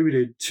have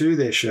distributed to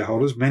their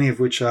shareholders, many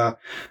of which are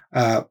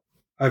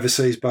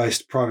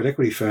overseas-based private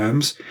equity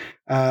firms,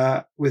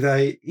 with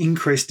a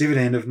increased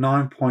dividend of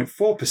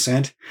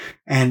 9.4%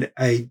 and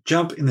a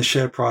jump in the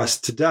share price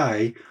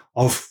today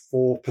of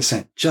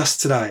 4%.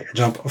 Just today, a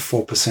jump of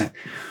 4%.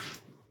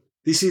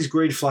 This is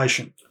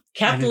greedflation.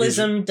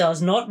 Capitalism does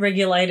not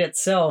regulate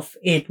itself.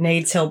 It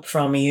needs help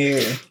from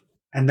you.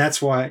 And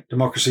that's why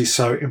democracy is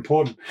so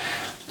important.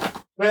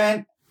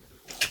 Man,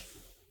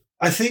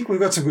 I think we've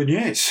got some good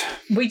news.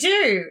 We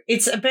do.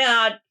 It's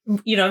about,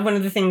 one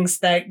of the things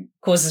that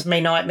causes me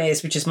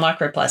nightmares, which is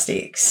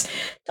microplastics.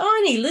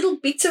 Tiny little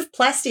bits of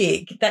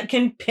plastic that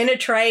can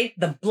penetrate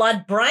the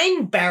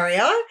blood-brain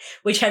barrier,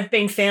 which have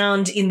been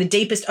found in the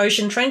deepest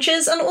ocean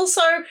trenches and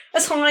also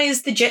as high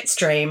as the jet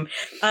stream.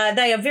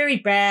 They are very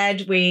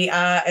bad. We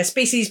are a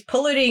species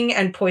polluting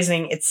and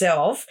poisoning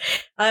itself.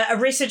 A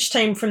research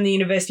team from the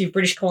University of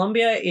British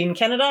Columbia in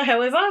Canada,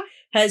 however,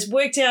 has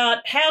worked out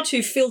how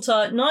to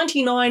filter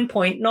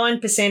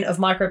 99.9% of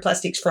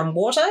microplastics from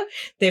water.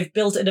 They've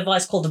built a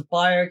device called a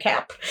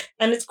BioCap,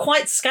 and it's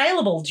quite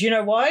scalable. Do you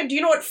know why? Do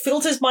you know what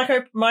filters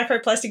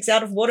microplastics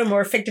out of water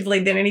more effectively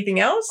than anything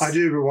else? I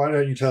do, but why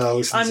don't you tell our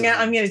listeners?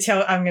 I'm going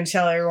to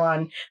tell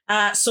everyone.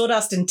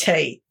 Sawdust and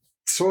tea.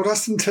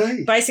 Sawdust and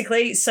tea.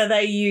 Basically, so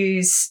they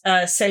use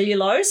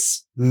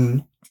cellulose.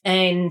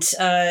 And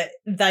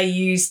they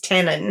use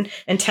tannin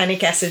and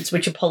tannic acids,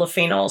 which are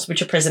polyphenols,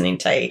 which are present in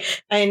tea.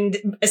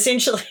 And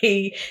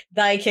essentially,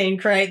 they can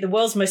create the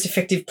world's most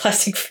effective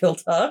plastic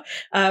filter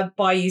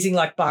by using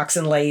like barks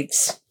and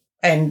leaves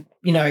and,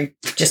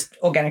 just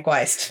organic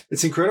waste.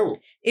 It's incredible.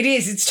 It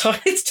is. It's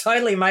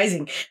totally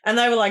amazing. And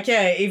they were like,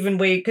 yeah, even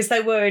because they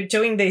were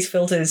doing these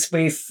filters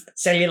with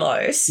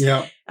cellulose,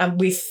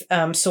 with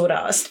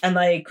sawdust, and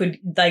they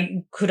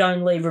could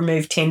only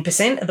remove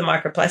 10% of the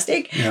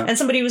microplastic. Yeah. And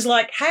somebody was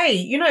like,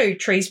 hey,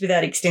 trees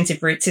without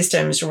extensive root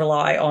systems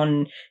rely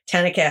on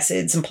tannic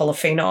acids and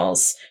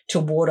polyphenols to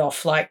ward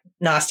off like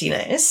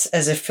nastiness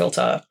as a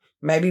filter.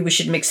 Maybe we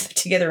should mix them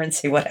together and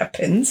see what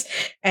happens.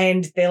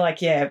 And they're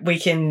like, yeah, we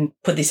can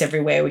put this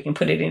everywhere. We can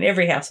put it in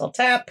every household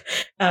tap.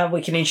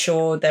 We can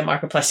ensure that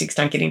microplastics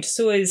don't get into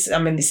sewers.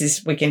 I mean,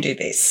 we can do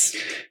this.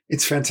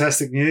 It's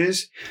fantastic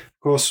news.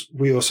 Of course,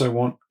 we also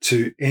want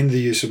to end the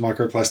use of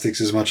microplastics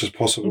as much as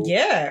possible.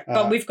 Yeah,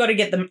 but we've got to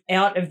get them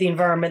out of the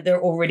environment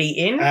they're already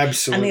in.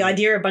 Absolutely. And the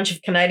idea a bunch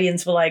of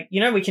Canadians were like,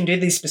 we can do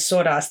this with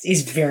sawdust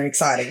is very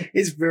exciting.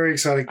 It's very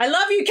exciting. I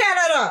love you,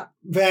 Canada!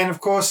 Van, of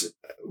course,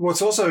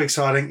 what's also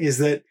exciting is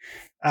that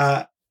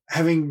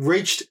having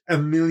reached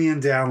 1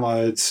 million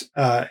downloads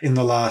in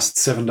the last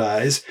 7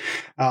 days,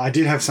 I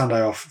did have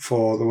Sunday off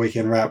for the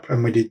weekend wrap,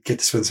 and we did get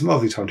to spend some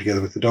lovely time together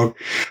with the dog.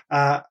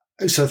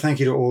 So thank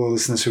you to all the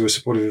listeners who were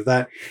supportive of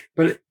that.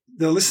 But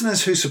the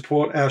listeners who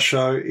support our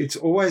show, it's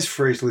always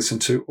free to listen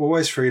to,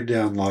 always free to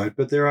download.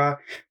 But there are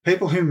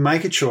people who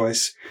make a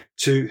choice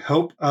to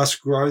help us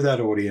grow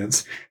that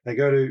audience. They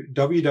go to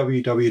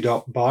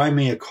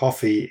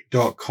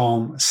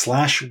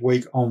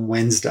www.buymeacoffee.com/week on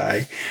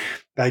Wednesday.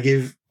 They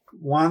give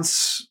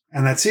once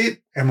and that's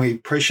it. And we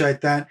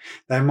appreciate that.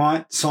 They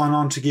might sign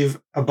on to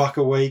give $1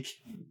 a week.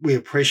 We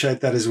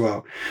appreciate that as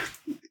well.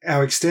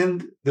 Our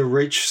Extend the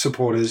Reach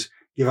supporters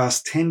give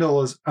us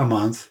 $10 a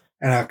month,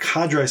 and our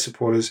Cadre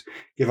supporters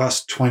give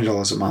us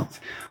 $20 a month.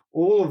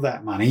 All of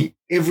that money,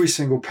 every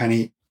single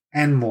penny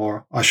and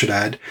more, I should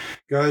add,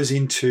 goes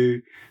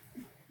into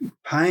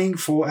paying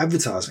for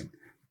advertising,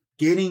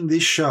 getting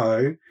this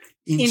show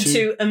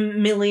into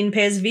 1 million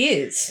pairs of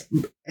ears.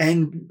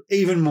 And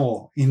even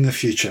more in the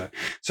future.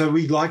 So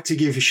we'd like to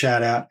give a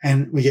shout out,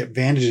 and we get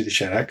Van to do the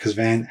shout out because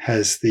Van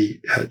has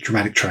the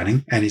dramatic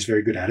training and he's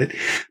very good at it,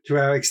 to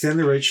our Extend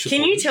the Reach supporters.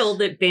 Can you tell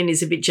that Ben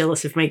is a bit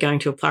jealous of me going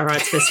to a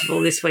playwrights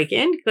festival this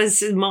weekend?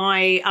 Because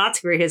my arts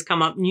degree has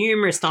come up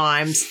numerous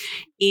times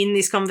in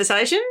this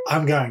conversation.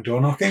 I'm going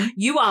door knocking.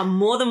 You are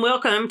more than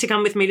welcome to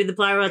come with me to the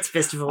playwrights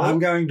festival. I'm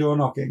going door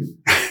knocking.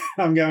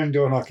 I'm going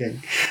door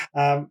knocking.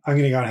 I'm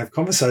going to go and have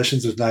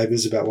conversations with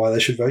neighbours about why they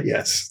should vote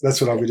yes. That's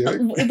what I'll be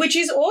doing. Which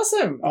is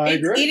awesome. I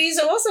agree. It is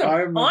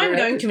awesome. I'm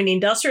going to an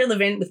industrial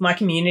event with my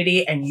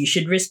community, and you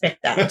should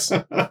respect that.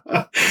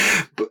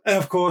 And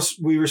of course,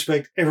 we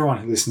respect everyone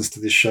who listens to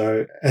this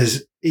show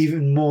as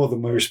even more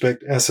than we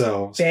respect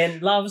ourselves. Ben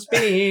loves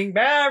being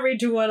married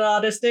to an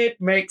artist. It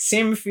makes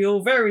him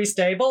feel very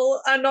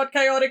stable and not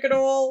chaotic at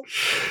all.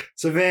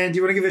 So, Van, do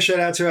you want to give a shout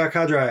out to our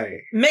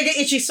cadre? Mega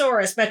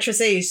Ichisaurus,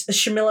 Matrices,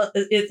 Shamila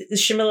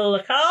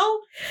Lakal,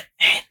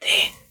 and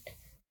then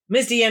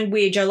Ms. Deanne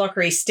Weir, Joe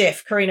Lockery,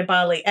 Steph, Karina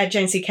Barley, at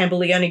Jane C. Campbell,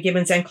 Leona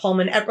Gibbons, Ann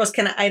Coleman, at Ross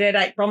Kenner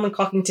 888, Bronwyn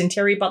Cockington,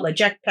 Terry Butler,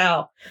 Jack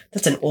Powell.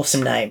 That's an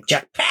awesome name.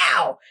 Jack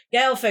Powell.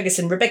 Gail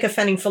Ferguson, Rebecca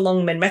Fanning for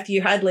Longman, Matthew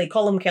Hadley,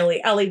 Colin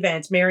Kelly, Ali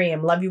Vance,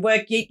 Miriam, Love Your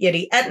Work, Yeet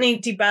Yeti, at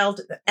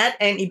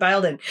Anthony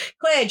Balden,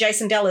 Claire,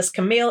 Jason Dallas,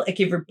 Camille,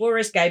 Akivra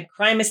Boris, Gabe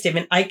Kramer,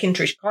 Stephen Aiken,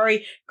 Trish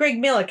Corey, Greg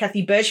Miller,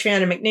 Kathy Birch,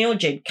 Fiona McNeil,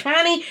 Jed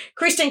Carney,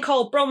 Kristen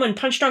Cole, Bronwyn,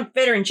 Punch Drunk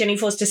Veteran, Jenny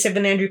Foster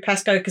 7, Andrew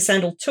Pascoe,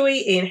 Cassandra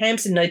Tui, Ian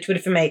Hampson, no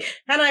Twitter for me,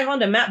 Hannah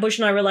Honda, Matt Bush,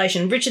 no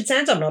relation, Richard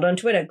Sands, I'm not on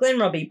Twitter, Glenn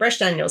Robbie, Bresh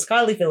Daniels,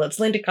 Kylie Phillips,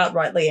 Linda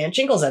Cartwright, Leanne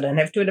Shingles, I don't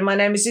have Twitter, my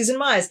name is Susan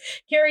Myers,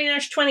 Kerry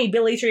Nash 20,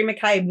 Billy 3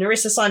 McCabe,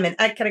 Narissa Simon,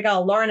 at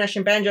Catagal, Lauren Ash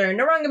and Banjo,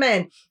 Narunga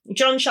Man,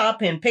 John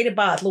Sharpin, Peter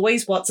Barth,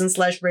 Louise Watson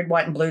 / Red,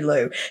 White and Blue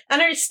Lou.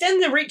 And our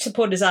Extend the Reach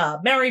supporters are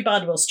Mary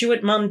Bardwell,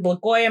 Stuart Munn,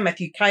 Blagoya,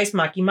 Matthew Case,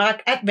 Marky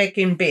Mark, at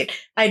Vacuum Bit,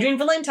 Adrian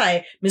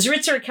Valente, Ms.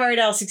 Ritzer at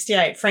Carrydale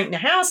 68, Frank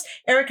Nahouse,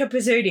 Erica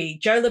Pizzuti,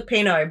 Joe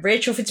Lupino,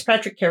 Rachel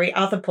Fitzpatrick, Kerry,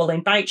 Arthur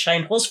Pauline Bate,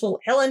 Shane Horsfall,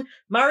 Helen,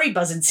 Murray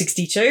Buzzard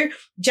 62,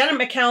 Janet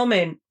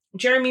McCalman,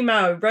 Jeremy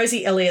Moe,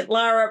 Rosie Elliott,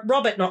 Lara,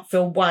 Robert Not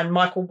Phil 1,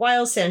 Michael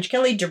Wales, Sanj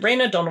Kelly,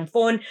 Dorena, Donald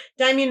Fawn,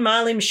 Damien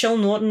Marley, Michelle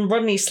Norton,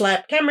 Rodney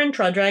Slap, Cameron,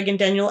 Tridragon,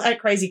 Daniel,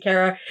 at Crazy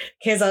Keza,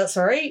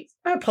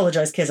 I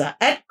apologise, Keza.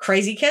 At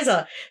Crazy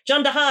Keza.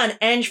 John DeHaan,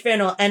 Ange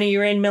Fennell, Anna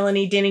Uren,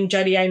 Melanie Denning,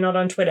 Jodie A. Not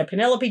on Twitter,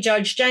 Penelope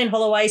Judge, Jane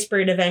Holloway,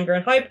 Spirit of Anger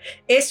and Hope,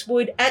 S.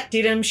 Wood, at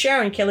Didham,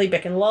 Sharon Kelly,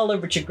 Beck and Lola,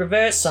 Richard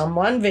Graver,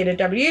 Someone, Vita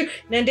W,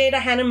 Nandita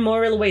Hannum,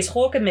 Moira Louise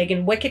Hawker,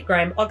 Megan Wickett,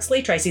 Graham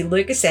Oxley, Tracy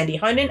Lucas, Sandy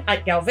Honan,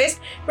 at Galvest,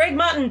 Greg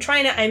Martin,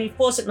 Trainer, Amy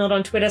Fawcett, Not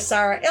on Twitter,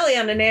 Sarah,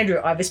 Elian and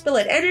Andrew, Ivor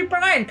Spillett, Andrew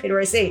Bryan, Peter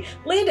O.C.,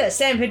 Linda,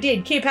 Sam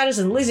Hadid, Keir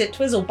Patterson, Lizette,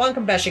 Twizzle,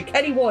 Bunkum Basher,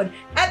 Katie Ward,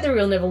 at The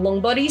Real Neville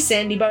Longbody,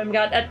 Sandy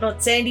Baumgart, at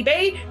Not Sandy B,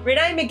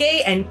 Renee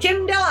McGee and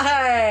Kim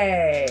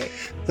Delahaye.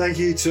 Thank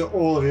you to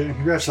all of you, and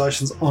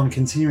congratulations on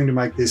continuing to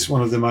make this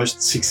one of the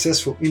most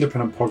successful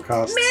independent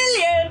podcasts. $1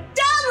 million!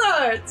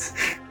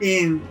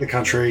 in the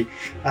country.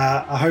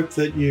 I hope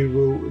that you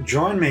will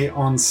join me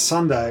on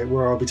Sunday,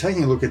 where I'll be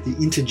taking a look at the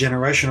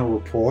intergenerational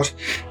report,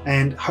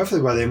 and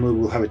hopefully by then we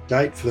will have a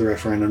date for the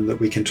referendum that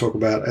we can talk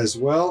about as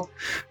well.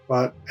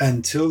 But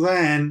until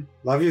then,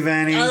 love you,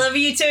 Vanny. I love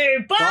you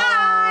too. Bye.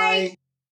 Bye.